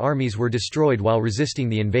Banner armies were destroyed while resisting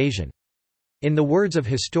the invasion. In the words of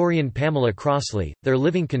historian Pamela Crossley, their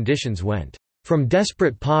living conditions went, "from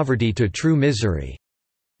desperate poverty to true misery."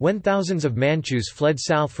 When thousands of Manchus fled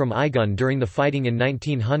south from Aigun during the fighting in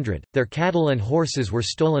 1900, their cattle and horses were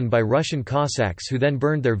stolen by Russian Cossacks who then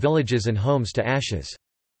burned their villages and homes to ashes.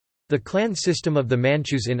 The clan system of the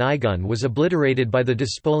Manchus in Aigun was obliterated by the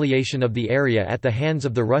despoliation of the area at the hands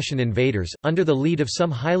of the Russian invaders, under the lead of some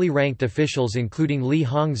highly ranked officials including Li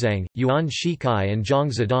Hongzhang, Yuan Shikai and Zhang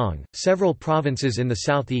Zedong. Several provinces in the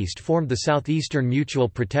southeast formed the Southeastern Mutual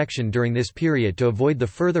Protection during this period to avoid the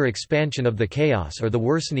further expansion of the chaos or the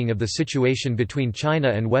worsening of the situation between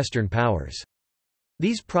China and Western powers.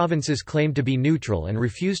 These provinces claimed to be neutral and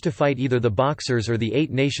refused to fight either the Boxers or the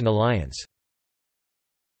Eight-Nation Alliance.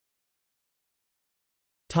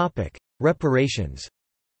 Reparations.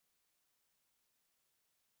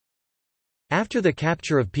 After the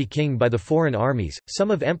capture of Peking by the foreign armies,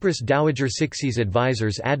 some of Empress Dowager Cixi's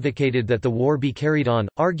advisors advocated that the war be carried on,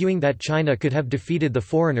 arguing that China could have defeated the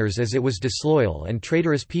foreigners as it was disloyal and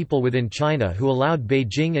traitorous people within China who allowed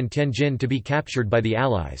Beijing and Tianjin to be captured by the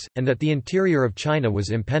Allies, and that the interior of China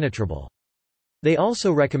was impenetrable. They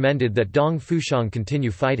also recommended that Dong Fushan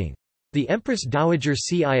continue fighting. The Empress Dowager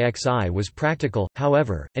Cixi was practical,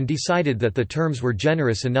 however, and decided that the terms were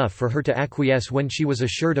generous enough for her to acquiesce when she was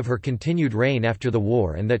assured of her continued reign after the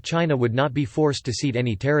war and that China would not be forced to cede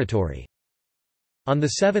any territory. On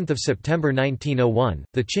 7 September 1901,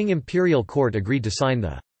 the Qing Imperial Court agreed to sign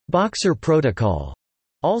the Boxer Protocol,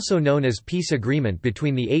 also known as Peace Agreement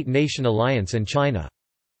between the Eight-Nation Alliance and China.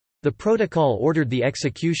 The protocol ordered the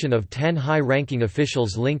execution of 10 high-ranking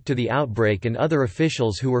officials linked to the outbreak and other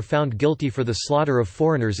officials who were found guilty for the slaughter of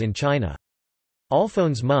foreigners in China.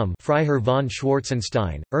 Alphonse Mumm, Freiherr von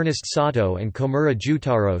Schwarzenstein, Ernest Sato and Komura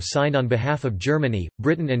Jutaro signed on behalf of Germany,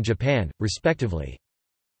 Britain and Japan, respectively.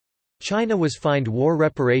 China was fined war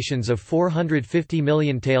reparations of 450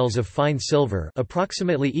 million taels of fine silver,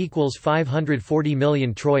 approximately equals 540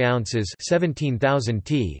 million troy ounces, 17,000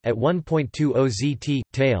 t at 1.20 zt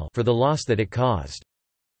tael, for the loss that it caused.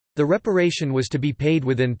 The reparation was to be paid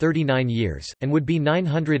within 39 years, and would be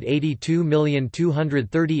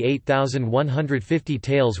 982,238,150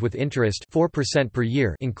 taels with interest 4% per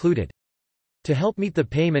year included. To help meet the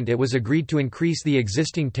payment, it was agreed to increase the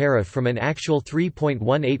existing tariff from an actual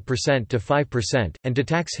 3.18% to 5%, and to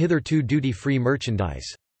tax hitherto duty-free merchandise.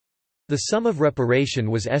 The sum of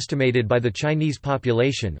reparation was estimated by the Chinese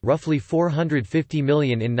population, roughly 450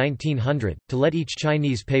 million in 1900, to let each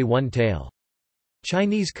Chinese pay 1 tael.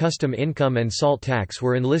 Chinese custom income and salt tax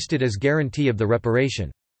were enlisted as guarantee of the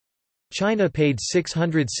reparation. China paid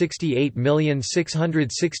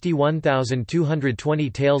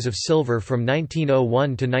 668,661,220 taels of silver from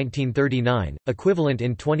 1901 to 1939, equivalent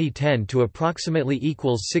in 2010 to approximately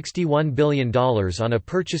equals $61 billion on a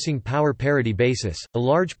purchasing power parity basis. A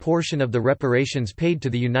large portion of the reparations paid to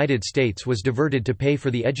the United States was diverted to pay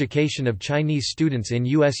for the education of Chinese students in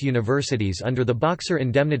U.S. universities under the Boxer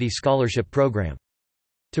Indemnity Scholarship Program.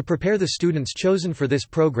 To prepare the students chosen for this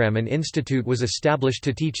program, an institute was established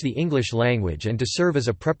to teach the English language and to serve as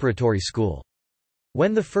a preparatory school.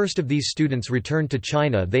 When the first of these students returned to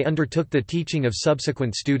China, they undertook the teaching of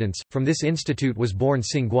subsequent students. From this institute was born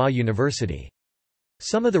Tsinghua University.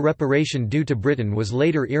 Some of the reparation due to Britain was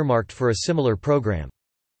later earmarked for a similar program.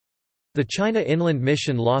 The China Inland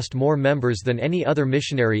Mission lost more members than any other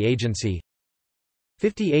missionary agency.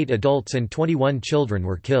 58 adults and 21 children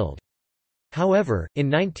were killed. However, in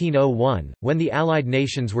 1901, when the Allied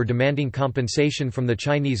nations were demanding compensation from the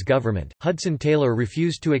Chinese government, Hudson Taylor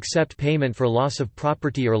refused to accept payment for loss of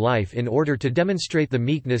property or life in order to demonstrate the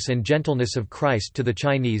meekness and gentleness of Christ to the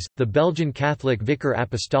Chinese. The Belgian Catholic Vicar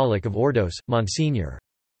Apostolic of Ordos, Mgr.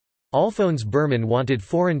 Alphonse Berman wanted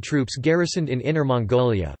foreign troops garrisoned in Inner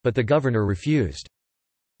Mongolia, but the governor refused.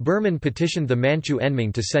 Berman petitioned the Manchu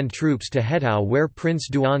Enming to send troops to Hedao, where Prince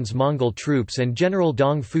Duan's Mongol troops and General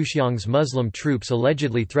Dong Fuxiang's Muslim troops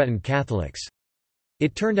allegedly threatened Catholics.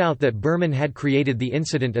 It turned out that Berman had created the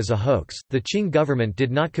incident as a hoax. The Qing government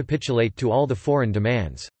did not capitulate to all the foreign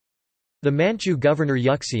demands. The Manchu governor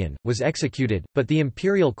Yuxian was executed, but the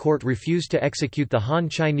imperial court refused to execute the Han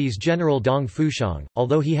Chinese general Dong Fuxiang,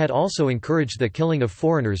 although he had also encouraged the killing of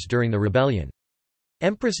foreigners during the rebellion.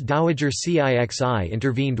 Empress Dowager Cixi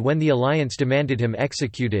intervened when the alliance demanded him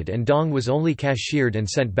executed, and Dong was only cashiered and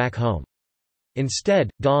sent back home. Instead,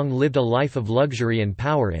 Dong lived a life of luxury and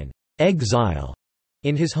power in exile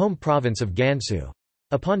in his home province of Gansu.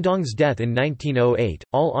 Upon Dong's death in 1908,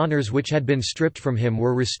 all honors which had been stripped from him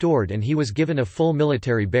were restored and he was given a full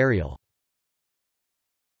military burial.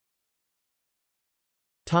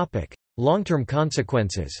 Long-term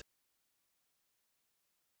consequences.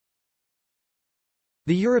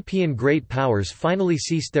 The European great powers finally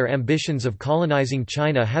ceased their ambitions of colonizing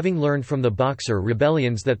China, having learned from the Boxer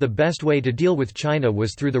rebellions that the best way to deal with China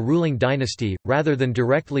was through the ruling dynasty, rather than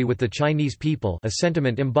directly with the Chinese people, a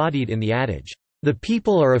sentiment embodied in the adage, "The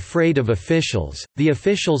people are afraid of officials, the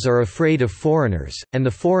officials are afraid of foreigners, and the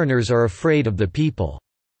foreigners are afraid of the people."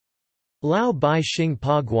 Lao Bai Xing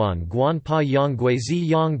Pa Guan Guan Pa Yang Gui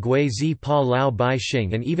Zi Pa Lao Bai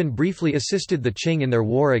Xing, and even briefly assisted the Qing in their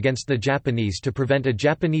war against the Japanese to prevent a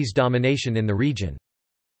Japanese domination in the region.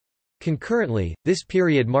 Concurrently, this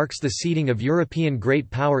period marks the ceding of European great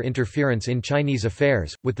power interference in Chinese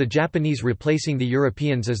affairs, with the Japanese replacing the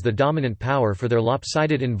Europeans as the dominant power for their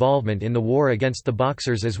lopsided involvement in the war against the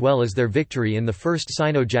Boxers as well as their victory in the First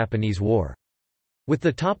Sino-Japanese War. With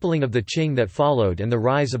the toppling of the Qing that followed and the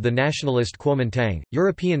rise of the nationalist Kuomintang,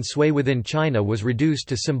 European sway within China was reduced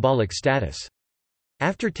to symbolic status.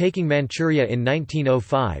 After taking Manchuria in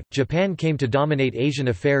 1905, Japan came to dominate Asian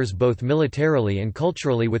affairs both militarily and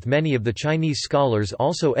culturally, with many of the Chinese scholars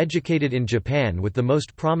also educated in Japan, with the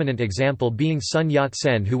most prominent example being Sun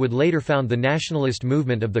Yat-sen, who would later found the nationalist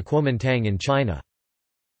movement of the Kuomintang in China.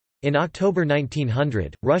 In October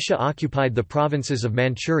 1900, Russia occupied the provinces of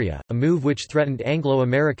Manchuria, a move which threatened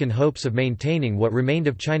Anglo-American hopes of maintaining what remained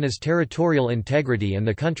of China's territorial integrity and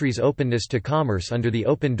the country's openness to commerce under the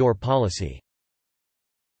open door policy.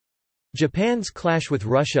 Japan's clash with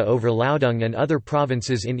Russia over Liaodong and other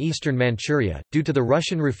provinces in eastern Manchuria, due to the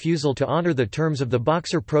Russian refusal to honor the terms of the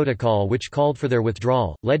Boxer Protocol which called for their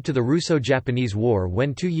withdrawal, led to the Russo-Japanese War,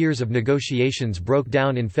 when 2 years of negotiations broke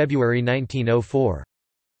down in February 1904.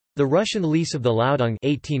 The Russian lease of the Liaodong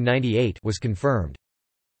 1898 was confirmed.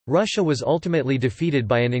 Russia was ultimately defeated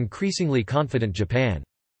by an increasingly confident Japan.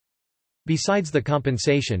 Besides the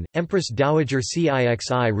compensation, Empress Dowager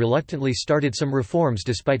Cixi reluctantly started some reforms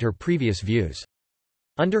despite her previous views.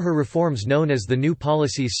 Under her reforms known as the New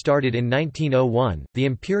Policies started in 1901, the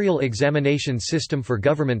imperial examination system for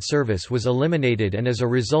government service was eliminated, and as a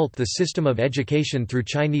result the system of education through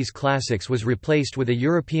Chinese classics was replaced with a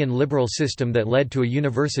European liberal system that led to a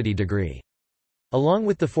university degree. Along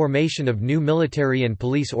with the formation of new military and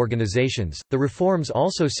police organizations, the reforms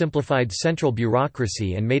also simplified central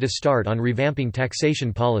bureaucracy and made a start on revamping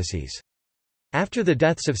taxation policies. After the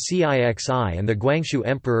deaths of Cixi and the Guangxu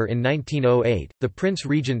Emperor in 1908, the Prince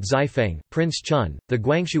Regent Xiefeng, Prince Chun, the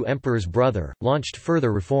Guangxu Emperor's brother, launched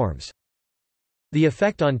further reforms. The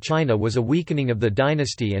effect on China was a weakening of the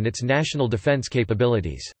dynasty and its national defense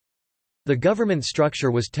capabilities. The government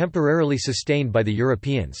structure was temporarily sustained by the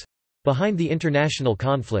Europeans. Behind the international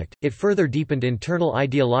conflict, it further deepened internal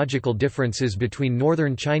ideological differences between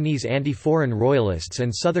northern Chinese anti-foreign royalists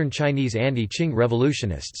and southern Chinese anti-Qing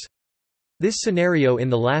revolutionists. This scenario in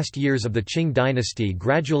the last years of the Qing dynasty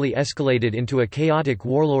gradually escalated into a chaotic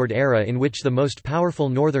warlord era in which the most powerful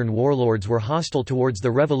northern warlords were hostile towards the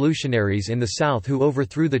revolutionaries in the south who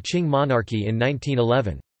overthrew the Qing monarchy in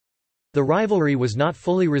 1911. The rivalry was not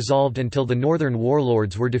fully resolved until the northern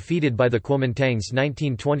warlords were defeated by the Kuomintang's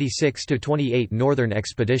 1926–28 northern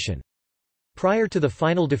expedition. Prior to the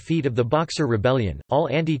final defeat of the Boxer Rebellion, all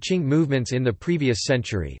anti-Qing movements in the previous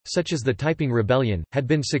century, such as the Taiping Rebellion, had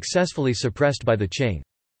been successfully suppressed by the Qing.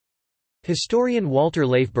 Historian Walter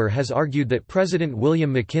Leifber has argued that President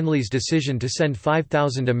William McKinley's decision to send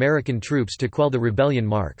 5,000 American troops to quell the rebellion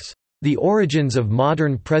marks the origins of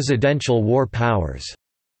modern presidential war powers.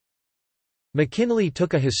 McKinley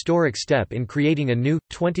took a historic step in creating a new,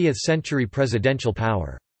 20th-century presidential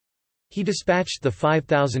power. He dispatched the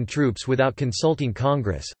 5,000 troops without consulting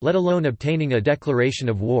Congress, let alone obtaining a declaration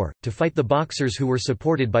of war, to fight the Boxers who were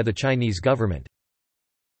supported by the Chinese government.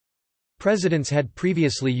 Presidents had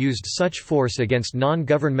previously used such force against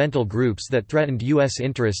non-governmental groups that threatened U.S.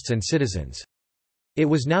 interests and citizens. It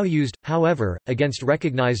was now used, however, against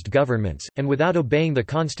recognized governments, and without obeying the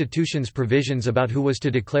Constitution's provisions about who was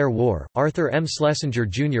to declare war. Arthur M. Schlesinger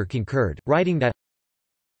Jr. concurred, writing that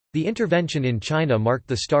the intervention in China marked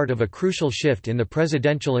the start of a crucial shift in the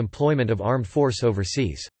presidential employment of armed force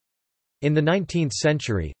overseas. In the 19th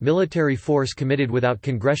century, military force committed without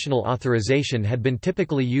congressional authorization had been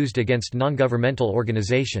typically used against non-governmental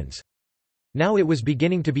organizations. Now it was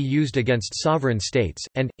beginning to be used against sovereign states,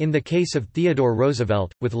 and, in the case of Theodore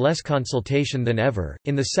Roosevelt, with less consultation than ever.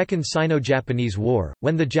 In the Second Sino-Japanese War,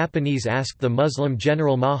 when the Japanese asked the Muslim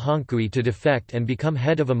general Ma Hongkui to defect and become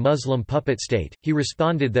head of a Muslim puppet state, he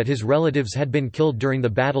responded that his relatives had been killed during the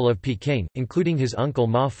Battle of Peking, including his uncle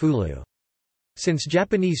Ma Fulu. Since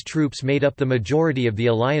Japanese troops made up the majority of the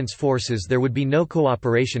alliance forces, there would be no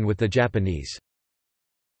cooperation with the Japanese.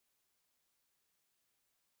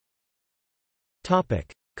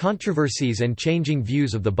 Controversies and changing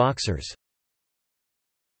views of the Boxers.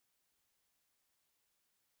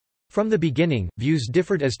 From the beginning, views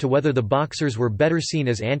differed as to whether the Boxers were better seen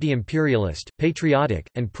as anti-imperialist, patriotic,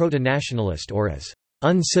 and proto-nationalist or as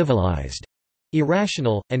uncivilized,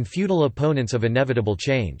 irrational, and feudal opponents of inevitable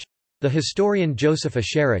change. The historian Joseph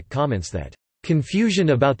Escherich comments that,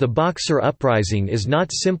 "Confusion about the Boxer uprising is not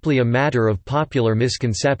simply a matter of popular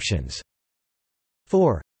misconceptions."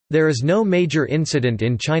 4. There is no major incident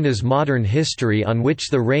in China's modern history on which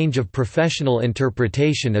the range of professional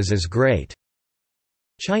interpretation is as great.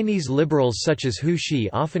 Chinese liberals such as Hu Xi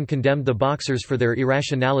often condemned the Boxers for their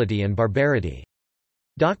irrationality and barbarity.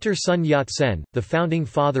 Dr. Sun Yat-sen, the founding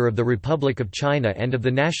father of the Republic of China and of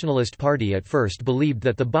the Nationalist Party, at first believed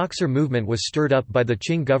that the Boxer movement was stirred up by the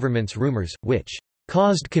Qing government's rumors, which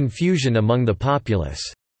caused confusion among the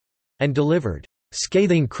populace, and delivered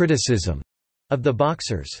scathing criticism of the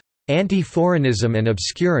Boxers' anti-foreignism and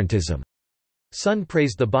obscurantism. Sun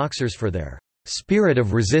praised the Boxers for their spirit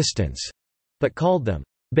of resistance, but called them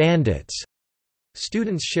bandits.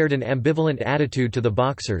 Students shared an ambivalent attitude to the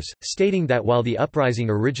Boxers, stating that while the uprising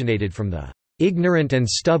originated from the ignorant and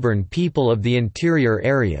stubborn people of the interior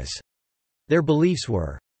areas, their beliefs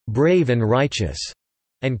were brave and righteous,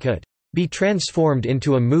 and could be transformed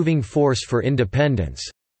into a moving force for independence.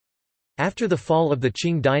 After the fall of the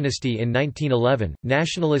Qing dynasty in 1911,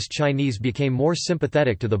 nationalist Chinese became more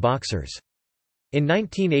sympathetic to the Boxers. In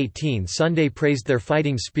 1918, Sunday praised their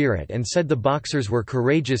fighting spirit and said the Boxers were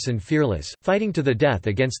courageous and fearless, fighting to the death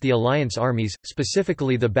against the alliance armies,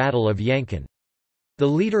 specifically the Battle of Yanqing. The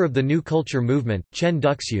leader of the New Culture movement, Chen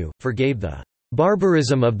Duxiu, forgave the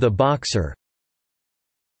barbarism of the Boxer,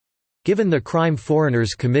 given the crime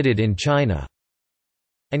foreigners committed in China,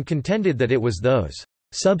 and contended that it was those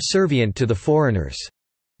subservient to the foreigners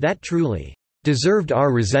that truly deserved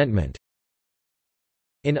our resentment.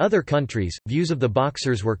 In other countries, views of the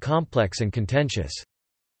Boxers were complex and contentious.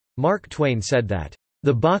 Mark Twain said that,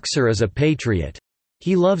 "The Boxer is a patriot.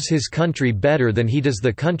 He loves his country better than he does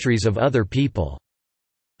the countries of other people.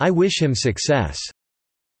 I wish him success."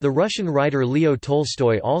 The Russian writer Leo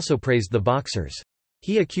Tolstoy also praised the Boxers.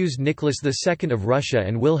 He accused Nicholas II of Russia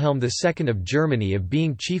and Wilhelm II of Germany of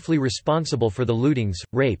being chiefly responsible for the lootings,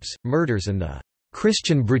 rapes, murders and the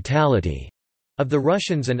 "Christian brutality" of the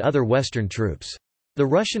Russians and other Western troops. The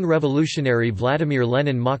Russian revolutionary Vladimir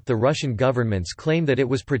Lenin mocked the Russian government's claim that it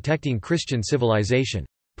was protecting Christian civilization.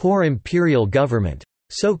 "Poor imperial government.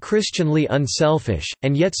 So Christianly unselfish,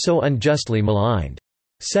 and yet so unjustly maligned.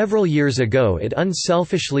 Several years ago it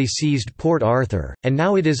unselfishly seized Port Arthur, and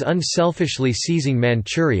now it is unselfishly seizing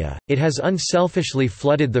Manchuria. It has unselfishly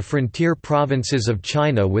flooded the frontier provinces of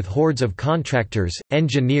China with hordes of contractors,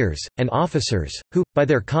 engineers, and officers, who, by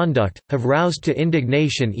their conduct, have roused to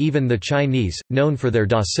indignation even the Chinese, known for their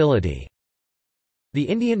docility." The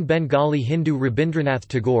Indian Bengali Hindu Rabindranath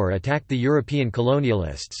Tagore attacked the European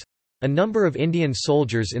colonialists. A number of Indian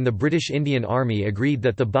soldiers in the British Indian Army agreed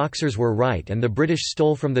that the Boxers were right and the British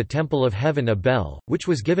stole from the Temple of Heaven a bell, which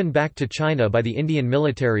was given back to China by the Indian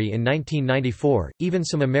military in 1994. Even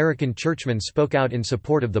some American churchmen spoke out in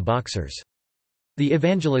support of the Boxers. The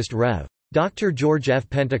evangelist Rev. Dr. George F.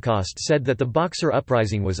 Pentecost said that the Boxer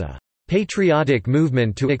uprising was a patriotic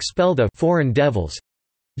movement to expel the foreign devils.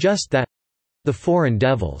 Just that. The foreign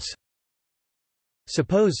devils.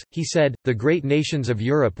 Suppose, he said, the great nations of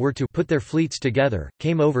Europe were to put their fleets together,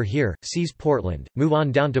 came over here, seize Portland, move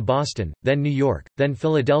on down to Boston, then New York, then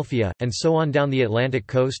Philadelphia, and so on down the Atlantic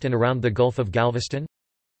coast and around the Gulf of Galveston?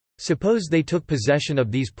 Suppose they took possession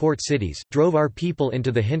of these port cities, drove our people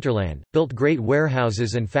into the hinterland, built great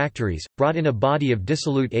warehouses and factories, brought in a body of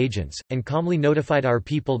dissolute agents, and calmly notified our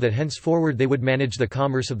people that henceforward they would manage the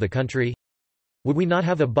commerce of the country? Would we not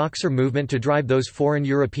have a Boxer movement to drive those foreign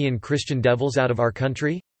European Christian devils out of our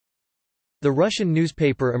country? The Russian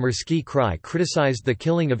newspaper Amursky Krai criticized the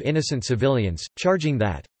killing of innocent civilians, charging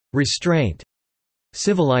that restraint,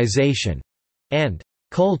 civilization, and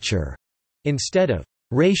culture, instead of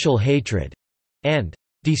racial hatred and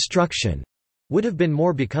destruction, would have been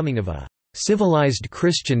more becoming of a civilized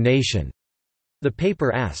Christian nation. The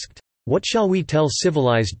paper asked, "What shall we tell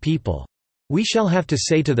civilized people? We shall have to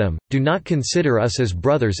say to them, do not consider us as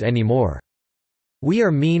brothers anymore. We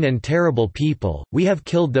are mean and terrible people, we have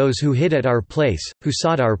killed those who hid at our place, who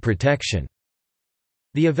sought our protection."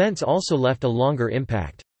 The events also left a longer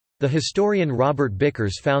impact. The historian Robert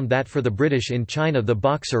Bickers found that for the British in China the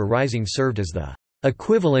Boxer rising served as the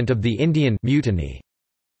equivalent of the Indian mutiny,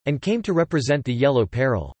 and came to represent the Yellow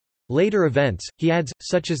Peril. Later events, he adds,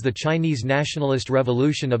 such as the Chinese nationalist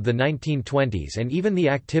revolution of the 1920s and even the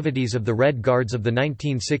activities of the Red Guards of the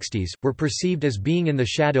 1960s, were perceived as being in the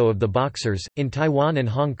shadow of the Boxers. In Taiwan and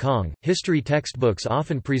Hong Kong, history textbooks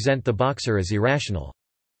often present the Boxer as irrational.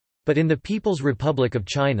 But in the People's Republic of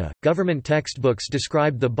China, government textbooks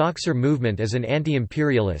described the Boxer movement as an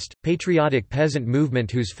anti-imperialist, patriotic peasant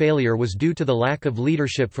movement whose failure was due to the lack of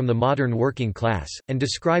leadership from the modern working class, and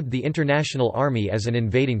described the International Army as an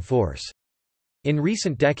invading force. In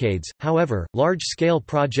recent decades, however, large-scale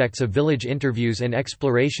projects of village interviews and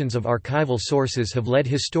explorations of archival sources have led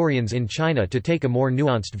historians in China to take a more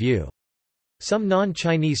nuanced view. Some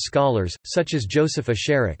non-Chinese scholars, such as Joseph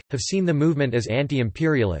Escherich, have seen the movement as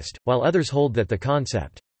anti-imperialist, while others hold that the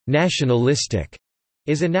concept, nationalistic,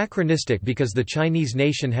 is anachronistic because the Chinese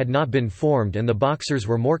nation had not been formed and the Boxers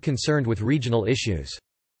were more concerned with regional issues.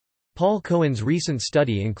 Paul Cohen's recent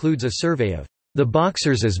study includes a survey of the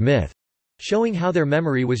Boxers as myth, showing how their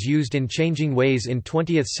memory was used in changing ways in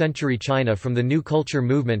 20th-century China from the New Culture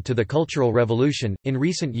movement to the Cultural Revolution. In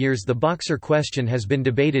recent years, the Boxer question has been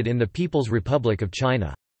debated in the People's Republic of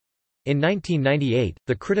China. In 1998,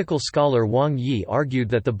 the critical scholar Wang Yi argued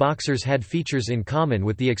that the Boxers had features in common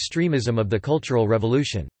with the extremism of the Cultural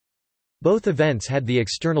Revolution. Both events had the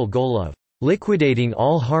external goal of liquidating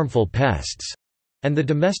all harmful pests and the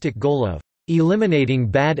domestic goal of eliminating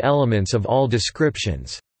bad elements of all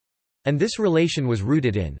descriptions. And this relation was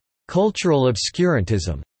rooted in cultural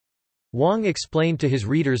obscurantism. Wang explained to his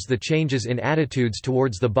readers the changes in attitudes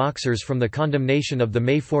towards the Boxers from the condemnation of the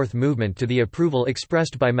May 4 movement to the approval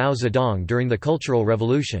expressed by Mao Zedong during the Cultural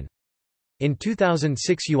Revolution. In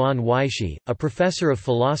 2006, Yuan Weishi, a professor of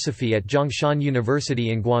philosophy at Zhongshan University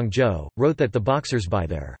in Guangzhou, wrote that the Boxers by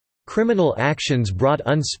their criminal actions brought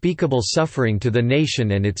unspeakable suffering to the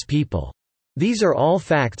nation and its people. These are all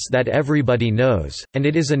facts that everybody knows, and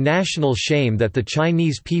it is a national shame that the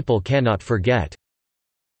Chinese people cannot forget."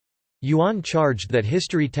 Yuan charged that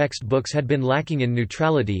history textbooks had been lacking in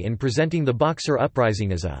neutrality in presenting the Boxer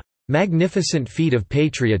uprising as a magnificent feat of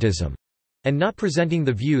patriotism, and not presenting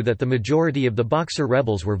the view that the majority of the Boxer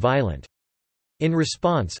rebels were violent. In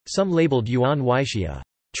response, some labeled Yuan Weishi a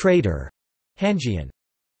traitor. Hanjian.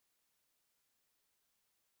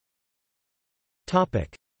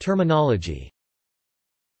 Terminology.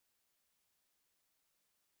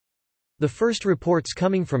 The first reports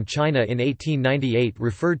coming from China in 1898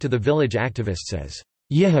 referred to the village activists as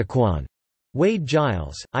Yihequan, Wade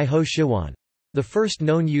Giles, Iho Shiwan. The first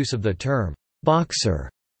known use of the term Boxer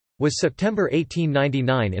was September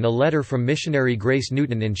 1899 in a letter from missionary Grace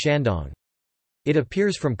Newton in Shandong. It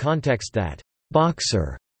appears from context that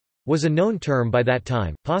Boxer was a known term by that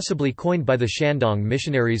time, possibly coined by the Shandong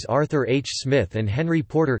missionaries Arthur H. Smith and Henry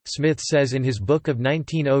Porter. Smith says in his book of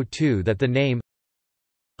 1902 that the name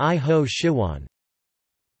I-ho Shiwan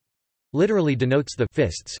literally denotes the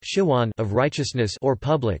fists Shiwan of righteousness or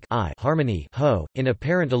public harmony ho, in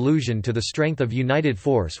apparent allusion to the strength of united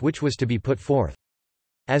force which was to be put forth.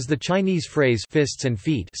 As the Chinese phrase fists and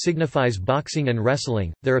feet signifies boxing and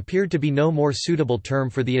wrestling, there appeared to be no more suitable term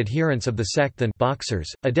for the adherents of the sect than boxers,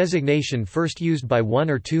 a designation first used by one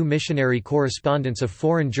or two missionary correspondents of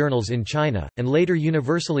foreign journals in China, and later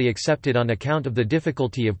universally accepted on account of the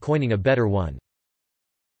difficulty of coining a better one.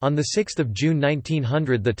 On 6 June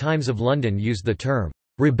 1900, the Times of London used the term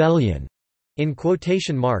rebellion in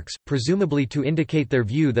quotation marks, presumably to indicate their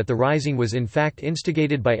view that the rising was in fact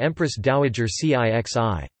instigated by Empress Dowager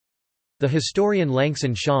Cixi. The historian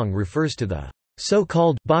Langson Shang refers to the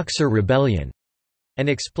so-called Boxer Rebellion and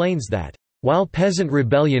explains that, while peasant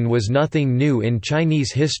rebellion was nothing new in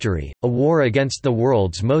Chinese history, a war against the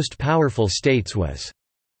world's most powerful states was.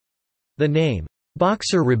 The name,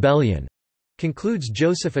 Boxer Rebellion, concludes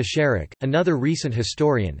Joseph Escherich, another recent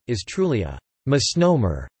historian, is truly a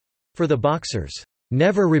misnomer. For the Boxers,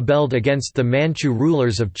 never rebelled against the Manchu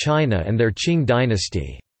rulers of China and their Qing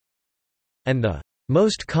dynasty. And the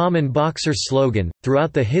most common Boxer slogan,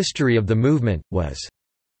 throughout the history of the movement, was,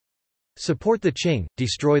 "Support the Qing,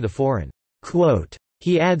 destroy the foreign." Quote.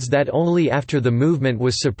 He adds that only after the movement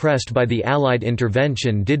was suppressed by the Allied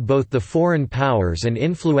intervention did both the foreign powers and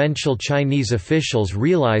influential Chinese officials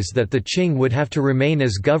realize that the Qing would have to remain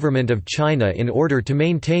as government of China in order to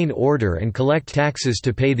maintain order and collect taxes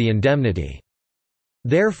to pay the indemnity.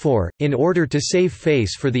 Therefore, in order to save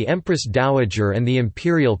face for the Empress Dowager and the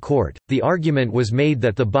imperial court, the argument was made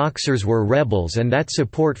that the Boxers were rebels and that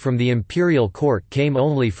support from the imperial court came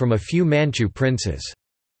only from a few Manchu princes.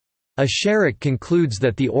 Escherich concludes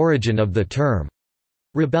that the origin of the term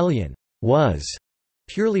rebellion was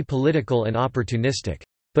purely political and opportunistic.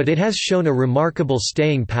 But it has shown a remarkable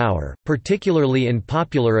staying power, particularly in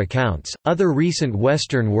popular accounts. Other recent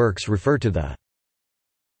Western works refer to the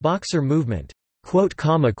Boxer movement,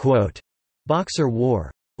 Boxer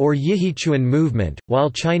War, or Yihechuan movement, while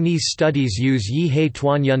Chinese studies use Yihei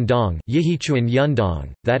Tuan Yundong, Yihechuan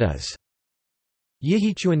Yundong, that is,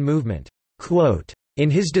 Yihechuan movement. In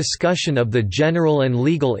his discussion of the general and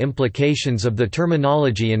legal implications of the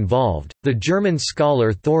terminology involved, the German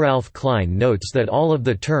scholar Thoralf Klein notes that all of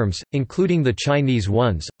the terms, including the Chinese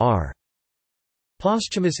ones, are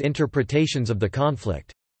posthumous interpretations of the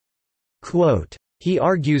conflict. He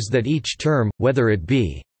argues that each term, whether it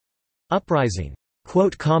be uprising,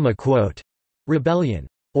 rebellion,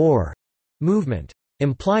 or movement,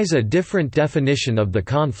 implies a different definition of the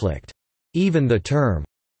conflict. Even the term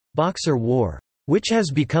Boxer War, which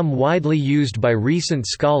has become widely used by recent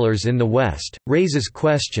scholars in the West, raises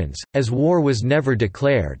questions, as war was never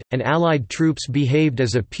declared, and Allied troops behaved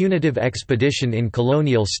as a punitive expedition in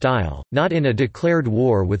colonial style, not in a declared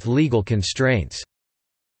war with legal constraints.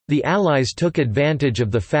 The Allies took advantage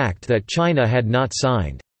of the fact that China had not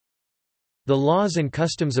signed the Laws and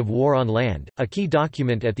Customs of War on Land, a key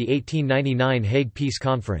document at the 1899 Hague Peace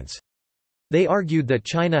Conference. They argued that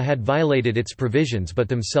China had violated its provisions but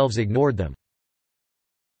themselves ignored them.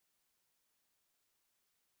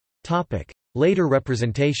 Later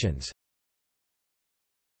representations.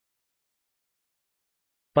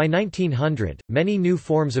 By 1900, many new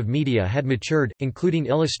forms of media had matured, including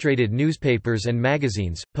illustrated newspapers and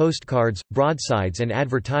magazines, postcards, broadsides and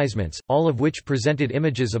advertisements, all of which presented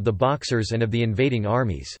images of the Boxers and of the invading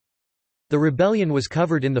armies. The rebellion was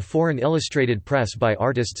covered in the foreign illustrated press by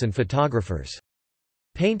artists and photographers.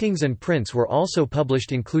 Paintings and prints were also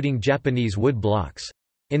published, including Japanese wood blocks.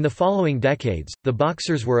 In the following decades, the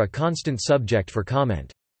Boxers were a constant subject for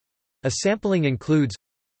comment. A sampling includes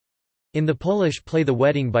in the Polish play The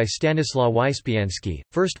Wedding by Stanislaw Wyspiański,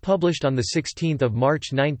 first published on 16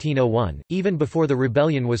 March 1901, even before the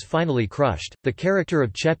rebellion was finally crushed, the character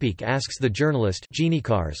of Czepik asks the journalist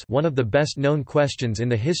one of the best-known questions in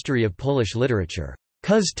the history of Polish literature.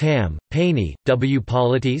 Kuz tam, pani, w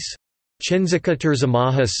politis? Chinzika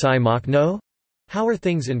Terzamaha si machno? How are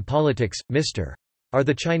things in politics, Mr.? Are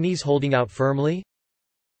the Chinese holding out firmly?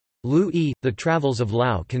 Liu Yi, The Travels of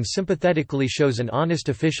Lao Can sympathetically shows an honest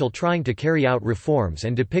official trying to carry out reforms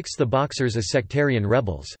and depicts the Boxers as sectarian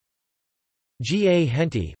rebels. G. A.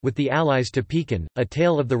 Henty, With the Allies to Pekin, A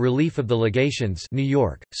Tale of the Relief of the Legations, New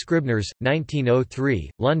York, Scribners,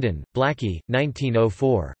 1903, London, Blackie,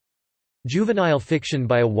 1904. Juvenile fiction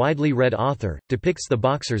by a widely read author, depicts the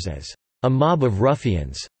Boxers as a mob of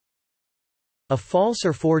ruffians. A False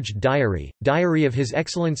or Forged Diary, Diary of His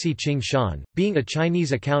Excellency Qing Shan, being a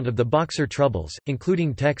Chinese account of the Boxer troubles,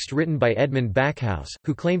 including text written by Edmund Backhouse,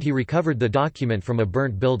 who claimed he recovered the document from a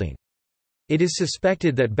burnt building. It is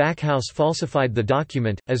suspected that Backhouse falsified the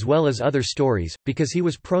document, as well as other stories, because he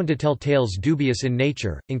was prone to tell tales dubious in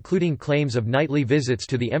nature, including claims of nightly visits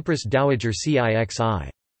to the Empress Dowager Cixi.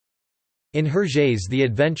 In Hergé's The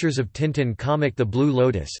Adventures of Tintin comic The Blue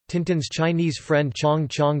Lotus, Tintin's Chinese friend Chong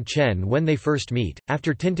Chong Chen when they first meet,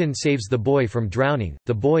 after Tintin saves the boy from drowning,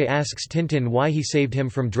 the boy asks Tintin why he saved him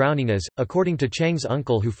from drowning as, according to Chang's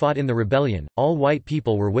uncle who fought in the rebellion, all white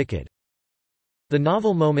people were wicked. The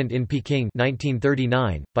novel Moment in Peking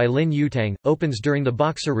 1939, by Lin Yutang, opens during the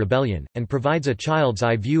Boxer Rebellion, and provides a child's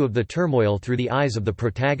eye view of the turmoil through the eyes of the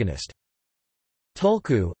protagonist.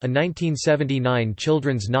 Tulku, a 1979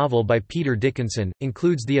 children's novel by Peter Dickinson,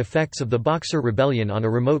 includes the effects of the Boxer Rebellion on a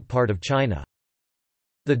remote part of China.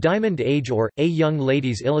 The Diamond Age or, A Young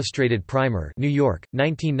Lady's Illustrated Primer New York,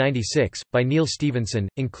 1996, by Neil Stevenson,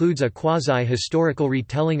 includes a quasi-historical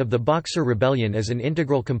retelling of the Boxer Rebellion as an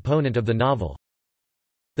integral component of the novel.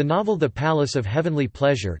 The novel The Palace of Heavenly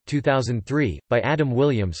Pleasure 2003, by Adam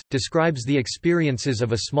Williams, describes the experiences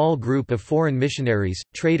of a small group of foreign missionaries,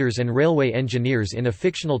 traders and railway engineers in a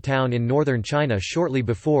fictional town in northern China shortly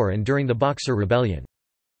before and during the Boxer Rebellion.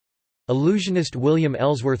 Illusionist William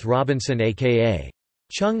Ellsworth Robinson a.k.a.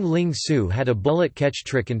 Chung Ling Soo had a bullet catch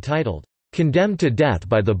trick entitled, "Condemned to Death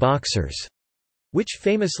by the Boxers", which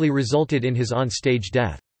famously resulted in his on-stage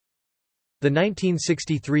death. The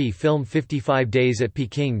 1963 film 55 Days at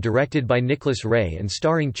Peking, directed by Nicholas Ray and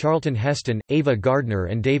starring Charlton Heston, Ava Gardner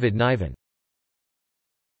and David Niven.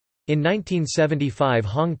 In 1975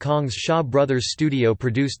 Hong Kong's Shaw Brothers Studio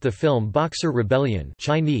produced the film Boxer Rebellion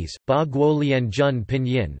Chinese, Ba Guo Lian Jun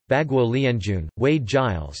Pinyin, Baguo Lianjun, Wei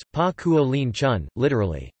Giles, Pa Kuo Lin Chun,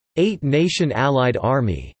 literally, Eight-Nation Allied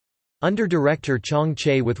Army, under director Chong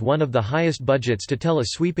Che, with one of the highest budgets to tell a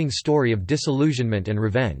sweeping story of disillusionment and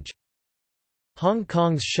revenge. Hong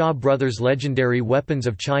Kong's Shaw Brothers' Legendary Weapons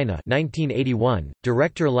of China 1981,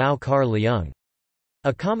 director Lau Kar Leung.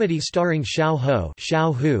 A comedy starring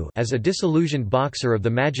Xiao Hu as a disillusioned boxer of the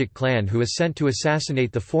Magic Clan who is sent to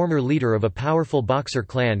assassinate the former leader of a powerful boxer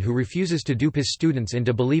clan who refuses to dupe his students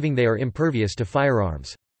into believing they are impervious to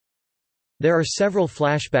firearms. There are several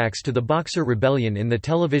flashbacks to the Boxer Rebellion in the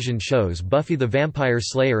television shows Buffy the Vampire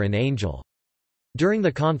Slayer and Angel. During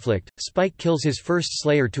the conflict, Spike kills his first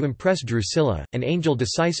Slayer to impress Drusilla, and Angel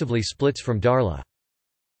decisively splits from Darla.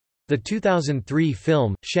 The 2003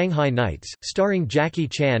 film, Shanghai Nights, starring Jackie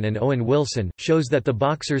Chan and Owen Wilson, shows that the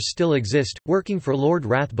Boxers still exist, working for Lord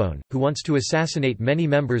Rathbone, who wants to assassinate many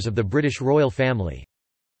members of the British royal family.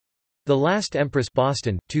 The Last Empress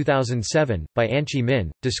Boston, 2007, by An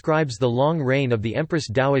Chi-min, describes the long reign of the Empress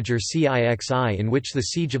Dowager Cixi, in which the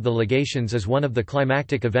Siege of the Legations is one of the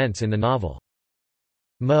climactic events in the novel.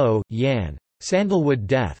 Mo, Yan. Sandalwood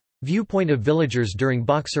Death. Viewpoint of villagers during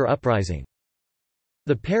Boxer Uprising.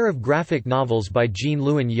 The pair of graphic novels by Jean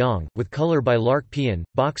Luen Yang, with color by Lark Pian,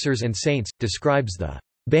 Boxers and Saints, describes the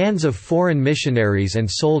bands of foreign missionaries and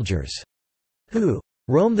soldiers who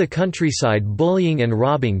roam the countryside bullying and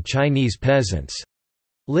robbing Chinese peasants.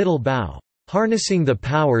 Little Bao, harnessing the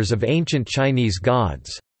powers of ancient Chinese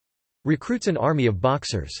gods, recruits an army of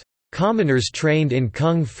Boxers, commoners trained in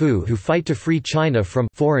kung fu who fight to free China from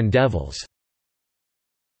foreign devils.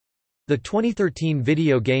 The 2013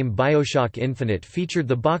 video game BioShock Infinite featured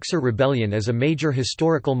the Boxer Rebellion as a major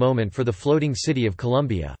historical moment for the floating city of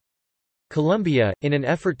Columbia. Columbia, in an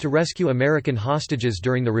effort to rescue American hostages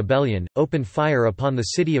during the rebellion, opened fire upon the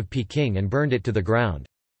city of Peking and burned it to the ground.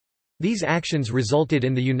 These actions resulted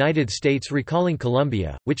in the United States recalling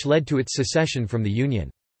Columbia, which led to its secession from the Union.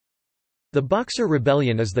 The Boxer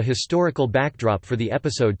Rebellion is the historical backdrop for the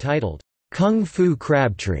episode titled, Kung Fu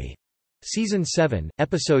Crabtree. Season 7,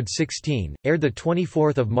 Episode 16, aired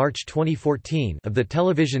 24 March 2014 of the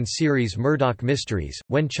television series Murdoch Mysteries,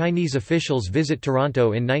 when Chinese officials visit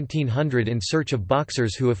Toronto in 1900 in search of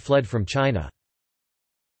Boxers who have fled from China.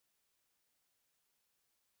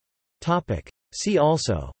 See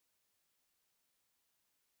also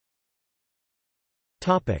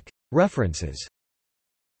References.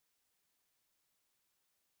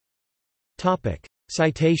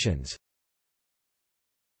 Citations.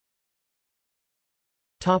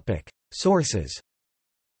 Sources.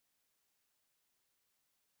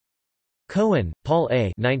 Cohen, Paul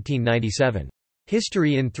A. 1997.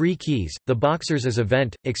 History in Three Keys, The Boxers as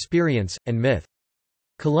Event, Experience, and Myth.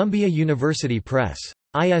 Columbia University Press.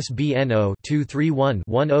 ISBN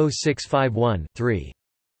 0-231-10651-3.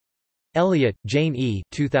 Elliott, Jane E.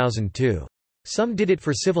 2002. Some Did It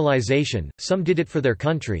for Civilization, Some Did It for Their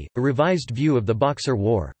Country, A Revised View of the Boxer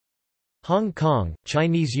War. Hong Kong,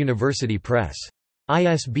 Chinese University Press.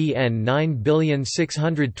 ISBN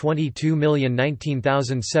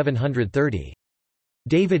 978219730.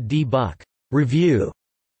 David D. Buck. Review.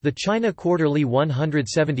 The China Quarterly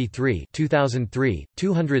 173 2003,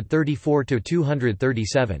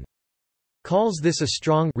 234–237. Calls this a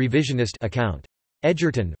strong revisionist account.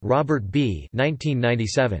 Edgerton, Robert B.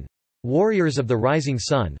 1997. Warriors of the Rising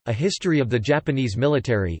Sun, A History of the Japanese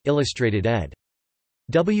Military, Illustrated ed.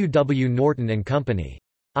 W. W. Norton and Company.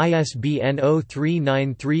 ISBN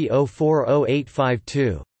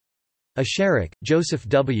 0393040852. Asherik, Joseph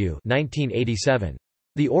W. 1987.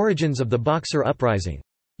 The Origins of the Boxer Uprising.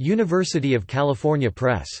 University of California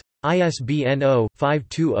Press. ISBN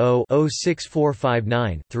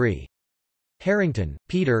 0-520-06459-3. Harrington,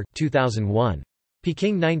 Peter 2001.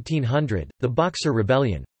 Peking 1900, The Boxer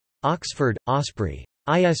Rebellion. Oxford, Osprey.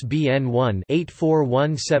 ISBN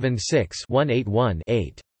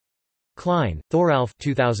 1-84176-181-8. Klein, Thoralf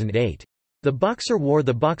 2008. The Boxer War,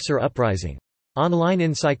 The Boxer Uprising. Online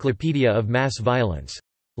Encyclopedia of Mass Violence.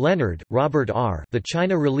 Leonard, Robert R. The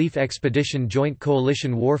China Relief Expedition Joint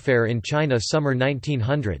Coalition Warfare in China Summer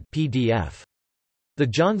 1900 PDF. The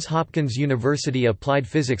Johns Hopkins University Applied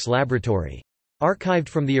Physics Laboratory. Archived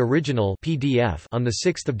from the original PDF on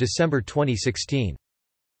 6 December 2016.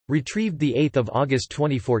 Retrieved 8 August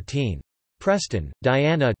 2014. Preston,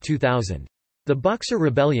 Diana 2000. The Boxer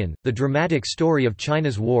Rebellion, The Dramatic Story of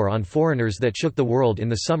China's War on Foreigners That Shook the World in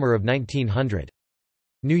the Summer of 1900.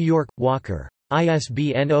 New York, Walker.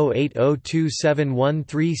 ISBN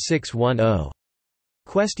 0802713610.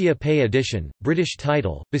 Questia Pay Edition, British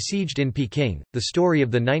title, Besieged in Peking, The Story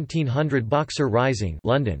of the 1900 Boxer Rising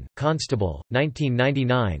London, Constable,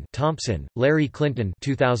 1999 Thompson, Larry Clinton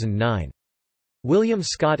 2009. William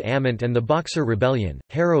Scott Ament and the Boxer Rebellion,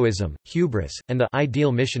 Heroism, Hubris, and the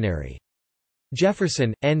Ideal Missionary.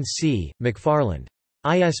 Jefferson, N.C., McFarland.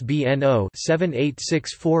 ISBN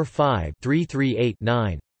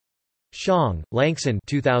 0-78645-338-9. Xiong, Langson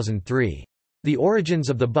 2003. The Origins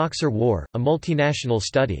of the Boxer War, A Multinational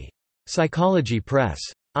Study. Psychology Press.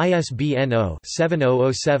 ISBN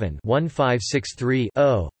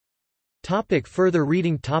 0-7007-1563-0. Further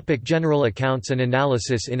reading. General accounts and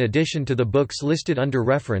analysis. In addition to the books listed under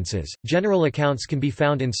references, general accounts can be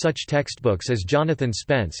found in such textbooks as Jonathan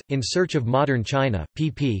Spence, In Search of Modern China,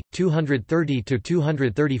 pp.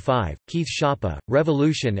 230–235, Keith Schappa,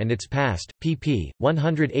 Revolution and Its Past, pp.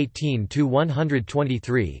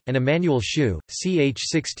 118–123, and Emmanuel Hsu, ch.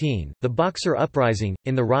 16, The Boxer Uprising,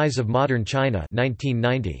 in the Rise of Modern China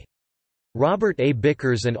 1990. Robert A.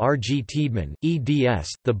 Bickers and R. G. Tiedemann,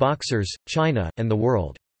 eds, The Boxers, China, and the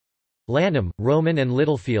World. Lanham, Rowman and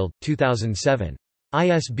Littlefield, 2007.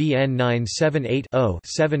 ISBN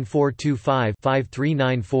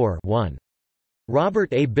 978-0-7425-5394-1.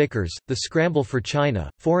 Robert A. Bickers, The Scramble for China,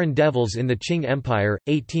 Foreign Devils in the Qing Empire,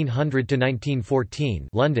 1800–1914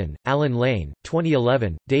 London, Allen Lane,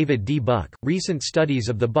 2011, David D. Buck, Recent Studies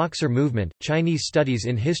of the Boxer Movement, Chinese Studies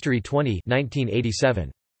in History 20 1987.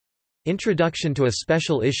 Introduction to a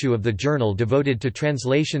special issue of the journal devoted to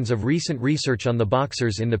translations of recent research on the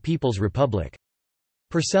Boxers in the People's Republic.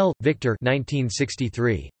 Purcell, Victor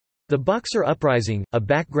 1963. The Boxer Uprising, A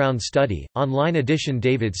Background Study, online edition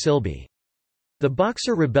David Silby. The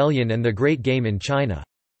Boxer Rebellion and the Great Game in China.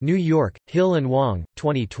 New York, Hill and Wang,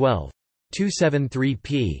 2012.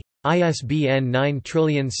 273p. ISBN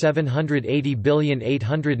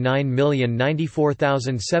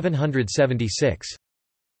 9780809094776.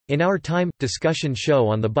 In Our Time – Discussion show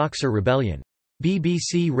on the Boxer Rebellion.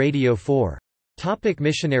 BBC Radio 4.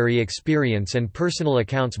 Missionary experience and personal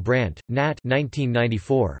accounts. Brandt, Nat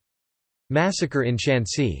 1994. Massacre in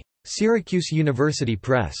Shanxi. Syracuse University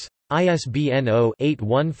Press. ISBN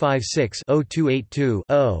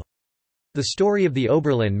 0-8156-0282-0. The Story of the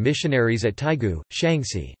Oberlin Missionaries at Taiguo,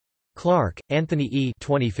 Shaanxi. Clark, Anthony E.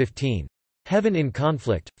 2015. Heaven in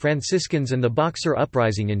Conflict, Franciscans and the Boxer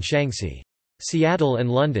Uprising in Shaanxi. Seattle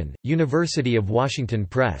and London, University of Washington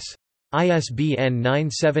Press. ISBN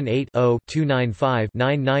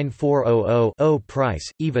 978-0-295-99400-0. Price,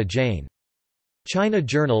 Eva Jane. China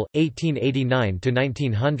Journal,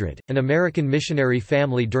 1889–1900, An American Missionary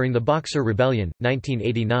Family During the Boxer Rebellion,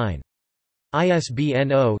 1989. ISBN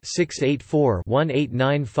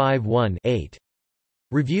 0-684-18951-8.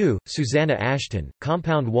 Review, Susanna Ashton,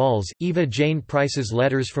 Compound Walls, Eva Jane Price's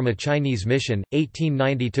Letters from a Chinese Mission,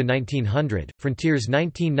 1890–1900, Frontiers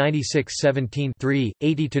 1996–17 3,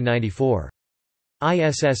 80–94.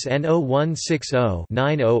 ISSN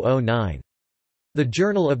 0160-9009. The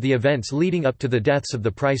Journal of the Events Leading Up to the Deaths of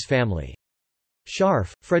the Price Family.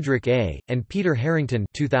 Scharf, Frederick A., and Peter Harrington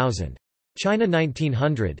 2000. China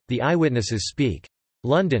 1900, The Eyewitnesses Speak.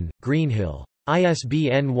 London, Greenhill.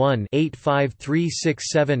 ISBN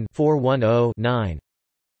 1-85367-410-9.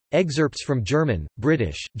 Excerpts from German,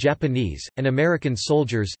 British, Japanese, and American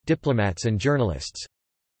soldiers, diplomats and journalists.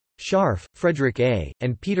 Scharf, Frederick A.,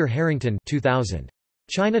 and Peter Harrington 2000.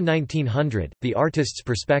 China 1900, The Artist's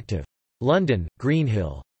Perspective. London,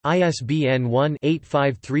 Greenhill. ISBN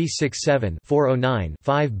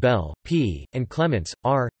 1-85367-409-5. Bell, P., and Clements,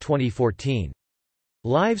 R. 2014.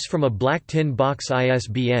 Lives from a Black Tin Box.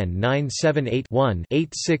 ISBN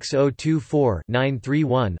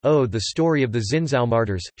 978-1-86024-931-0. The Story of the Xinzhou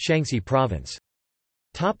Martyrs, Shaanxi Province.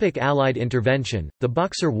 Allied intervention, the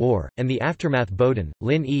Boxer War, and the aftermath. Bowden,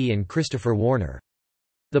 Lynn E. and Christopher Warner.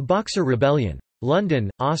 The Boxer Rebellion. London,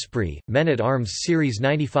 Osprey, Men-at-Arms Series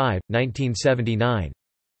 95, 1979.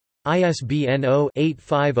 ISBN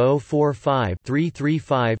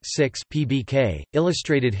 0-85045-335-6. PBK,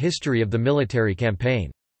 Illustrated History of the Military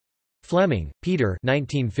Campaign. Fleming, Peter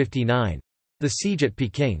 1959. The Siege at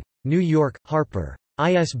Peking. New York, Harper.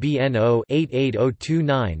 ISBN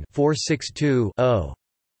 0-88029-462-0.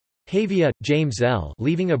 Havia, James L.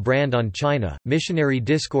 Leaving a Brand on China, Missionary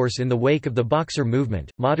Discourse in the Wake of the Boxer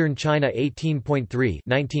Movement, Modern China 18.3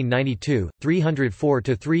 1992,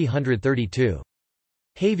 304–332.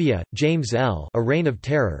 Havia, James L. A Reign of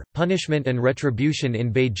Terror, Punishment and Retribution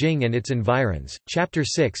in Beijing and Its Environs, Chapter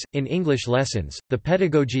 6, in English Lessons, The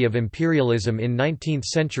Pedagogy of Imperialism in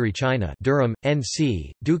Nineteenth-Century China. Durham,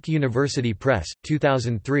 N.C., Duke University Press,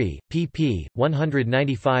 2003, pp.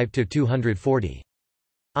 195–240.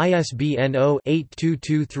 ISBN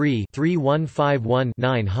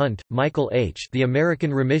 0-8223-3151-9. Hunt, Michael H. The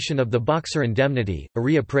American Remission of the Boxer Indemnity, A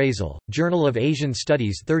Reappraisal, Journal of Asian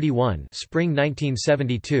Studies 31 Spring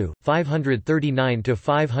 1972,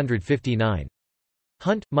 539–559.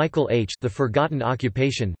 Hunt, Michael H. The Forgotten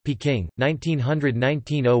Occupation, Peking,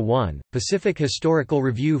 1900–1901, Pacific Historical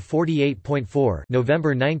Review 48.4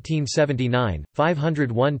 November 1979,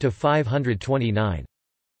 501–529.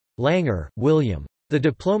 Langer, William. The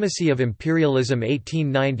Diplomacy of Imperialism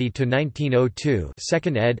 1890–1902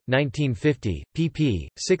 2nd ed., 1950, pp.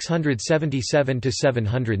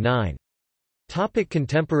 677–709.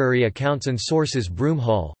 Contemporary accounts and sources.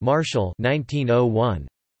 Broomhall, Marshall 1901.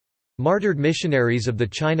 Martyred Missionaries of the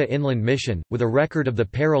China Inland Mission, with a record of the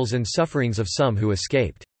perils and sufferings of some who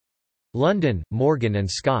escaped. London, Morgan and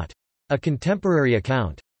Scott. A Contemporary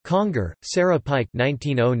Account. Conger, Sarah Pike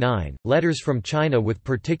 1909, Letters from China with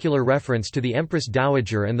particular reference to the Empress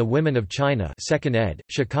Dowager and the Women of China 2nd ed.,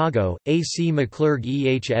 Chicago, A. C. McClurg E.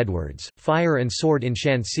 H. Edwards, Fire and Sword in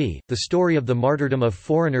Shanxi, The Story of the Martyrdom of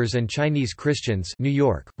Foreigners and Chinese Christians New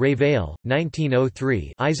York, Rayvale,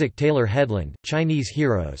 1903 Isaac Taylor Headland, Chinese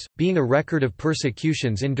Heroes, Being a Record of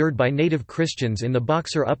Persecutions Endured by Native Christians in the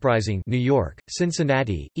Boxer Uprising New York,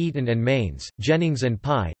 Cincinnati, Eaton and Mains, Jennings and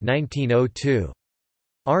Pye, 1902.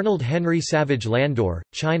 Arnold Henry Savage Landor,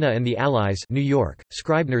 China and the Allies New York,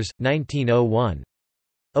 Scribners, 1901.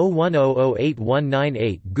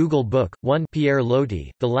 010081998 Google Book, 1 Pierre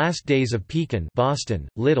Loti, The Last Days of Pekin Boston,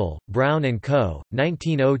 Little, Brown & Co.,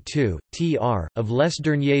 1902, Tr. Of Les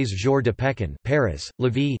Derniers Jours de Pékin Paris,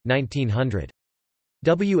 Lévy, 1900.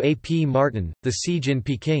 W. A. P. Martin, The Siege in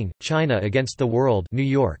Peking, China Against the World New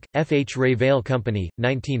York, F. H. Rayvale Company,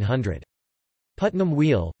 1900. Putnam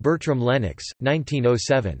Wheel, Bertram Lennox,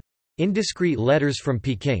 1907. Indiscreet Letters from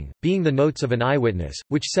Peking, Being the Notes of an Eyewitness,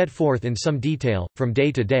 which set forth in some detail, from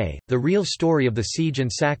day to day, the real story of the siege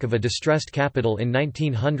and sack of a distressed capital in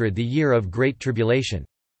 1900, the year of Great Tribulation.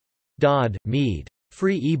 Dodd, Mead.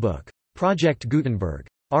 Free ebook. Project Gutenberg.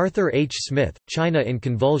 Arthur H. Smith, China in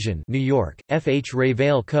Convulsion New York, F. H.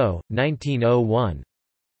 Rayvale Co., 1901.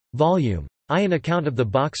 Volume I. An account of the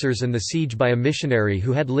Boxers and the siege by a missionary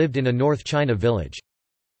who had lived in a North China village.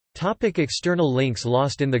 External links.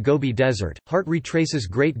 Lost in the Gobi Desert, Hart retraces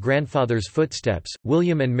great-grandfather's footsteps,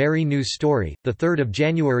 William and Mary News Story, 3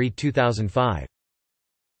 January 2005.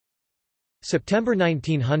 September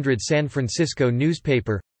 1900 San Francisco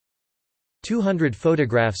newspaper. 200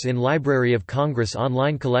 photographs in Library of Congress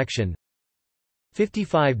online collection.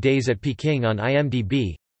 55 Days at Peking on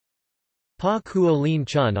IMDb. Pa Kuo Lin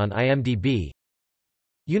Chun on IMDb.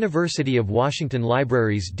 University of Washington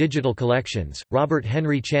Libraries Digital Collections, Robert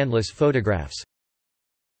Henry Chandless Photographs.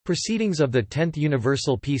 Proceedings of the 10th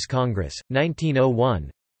Universal Peace Congress, 1901.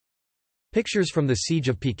 Pictures from the Siege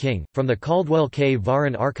of Peking, from the Caldwell K.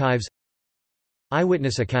 Varan Archives.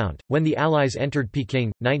 Eyewitness account, When the Allies Entered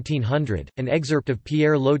Peking, 1900, an excerpt of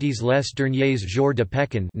Pierre Loti's Les Derniers Jours de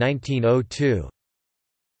Pékin 1902.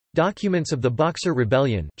 Documents of the Boxer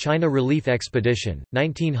Rebellion China Relief Expedition,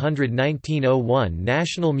 1900–1901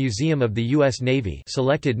 National Museum of the U.S. Navy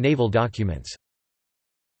selected naval documents.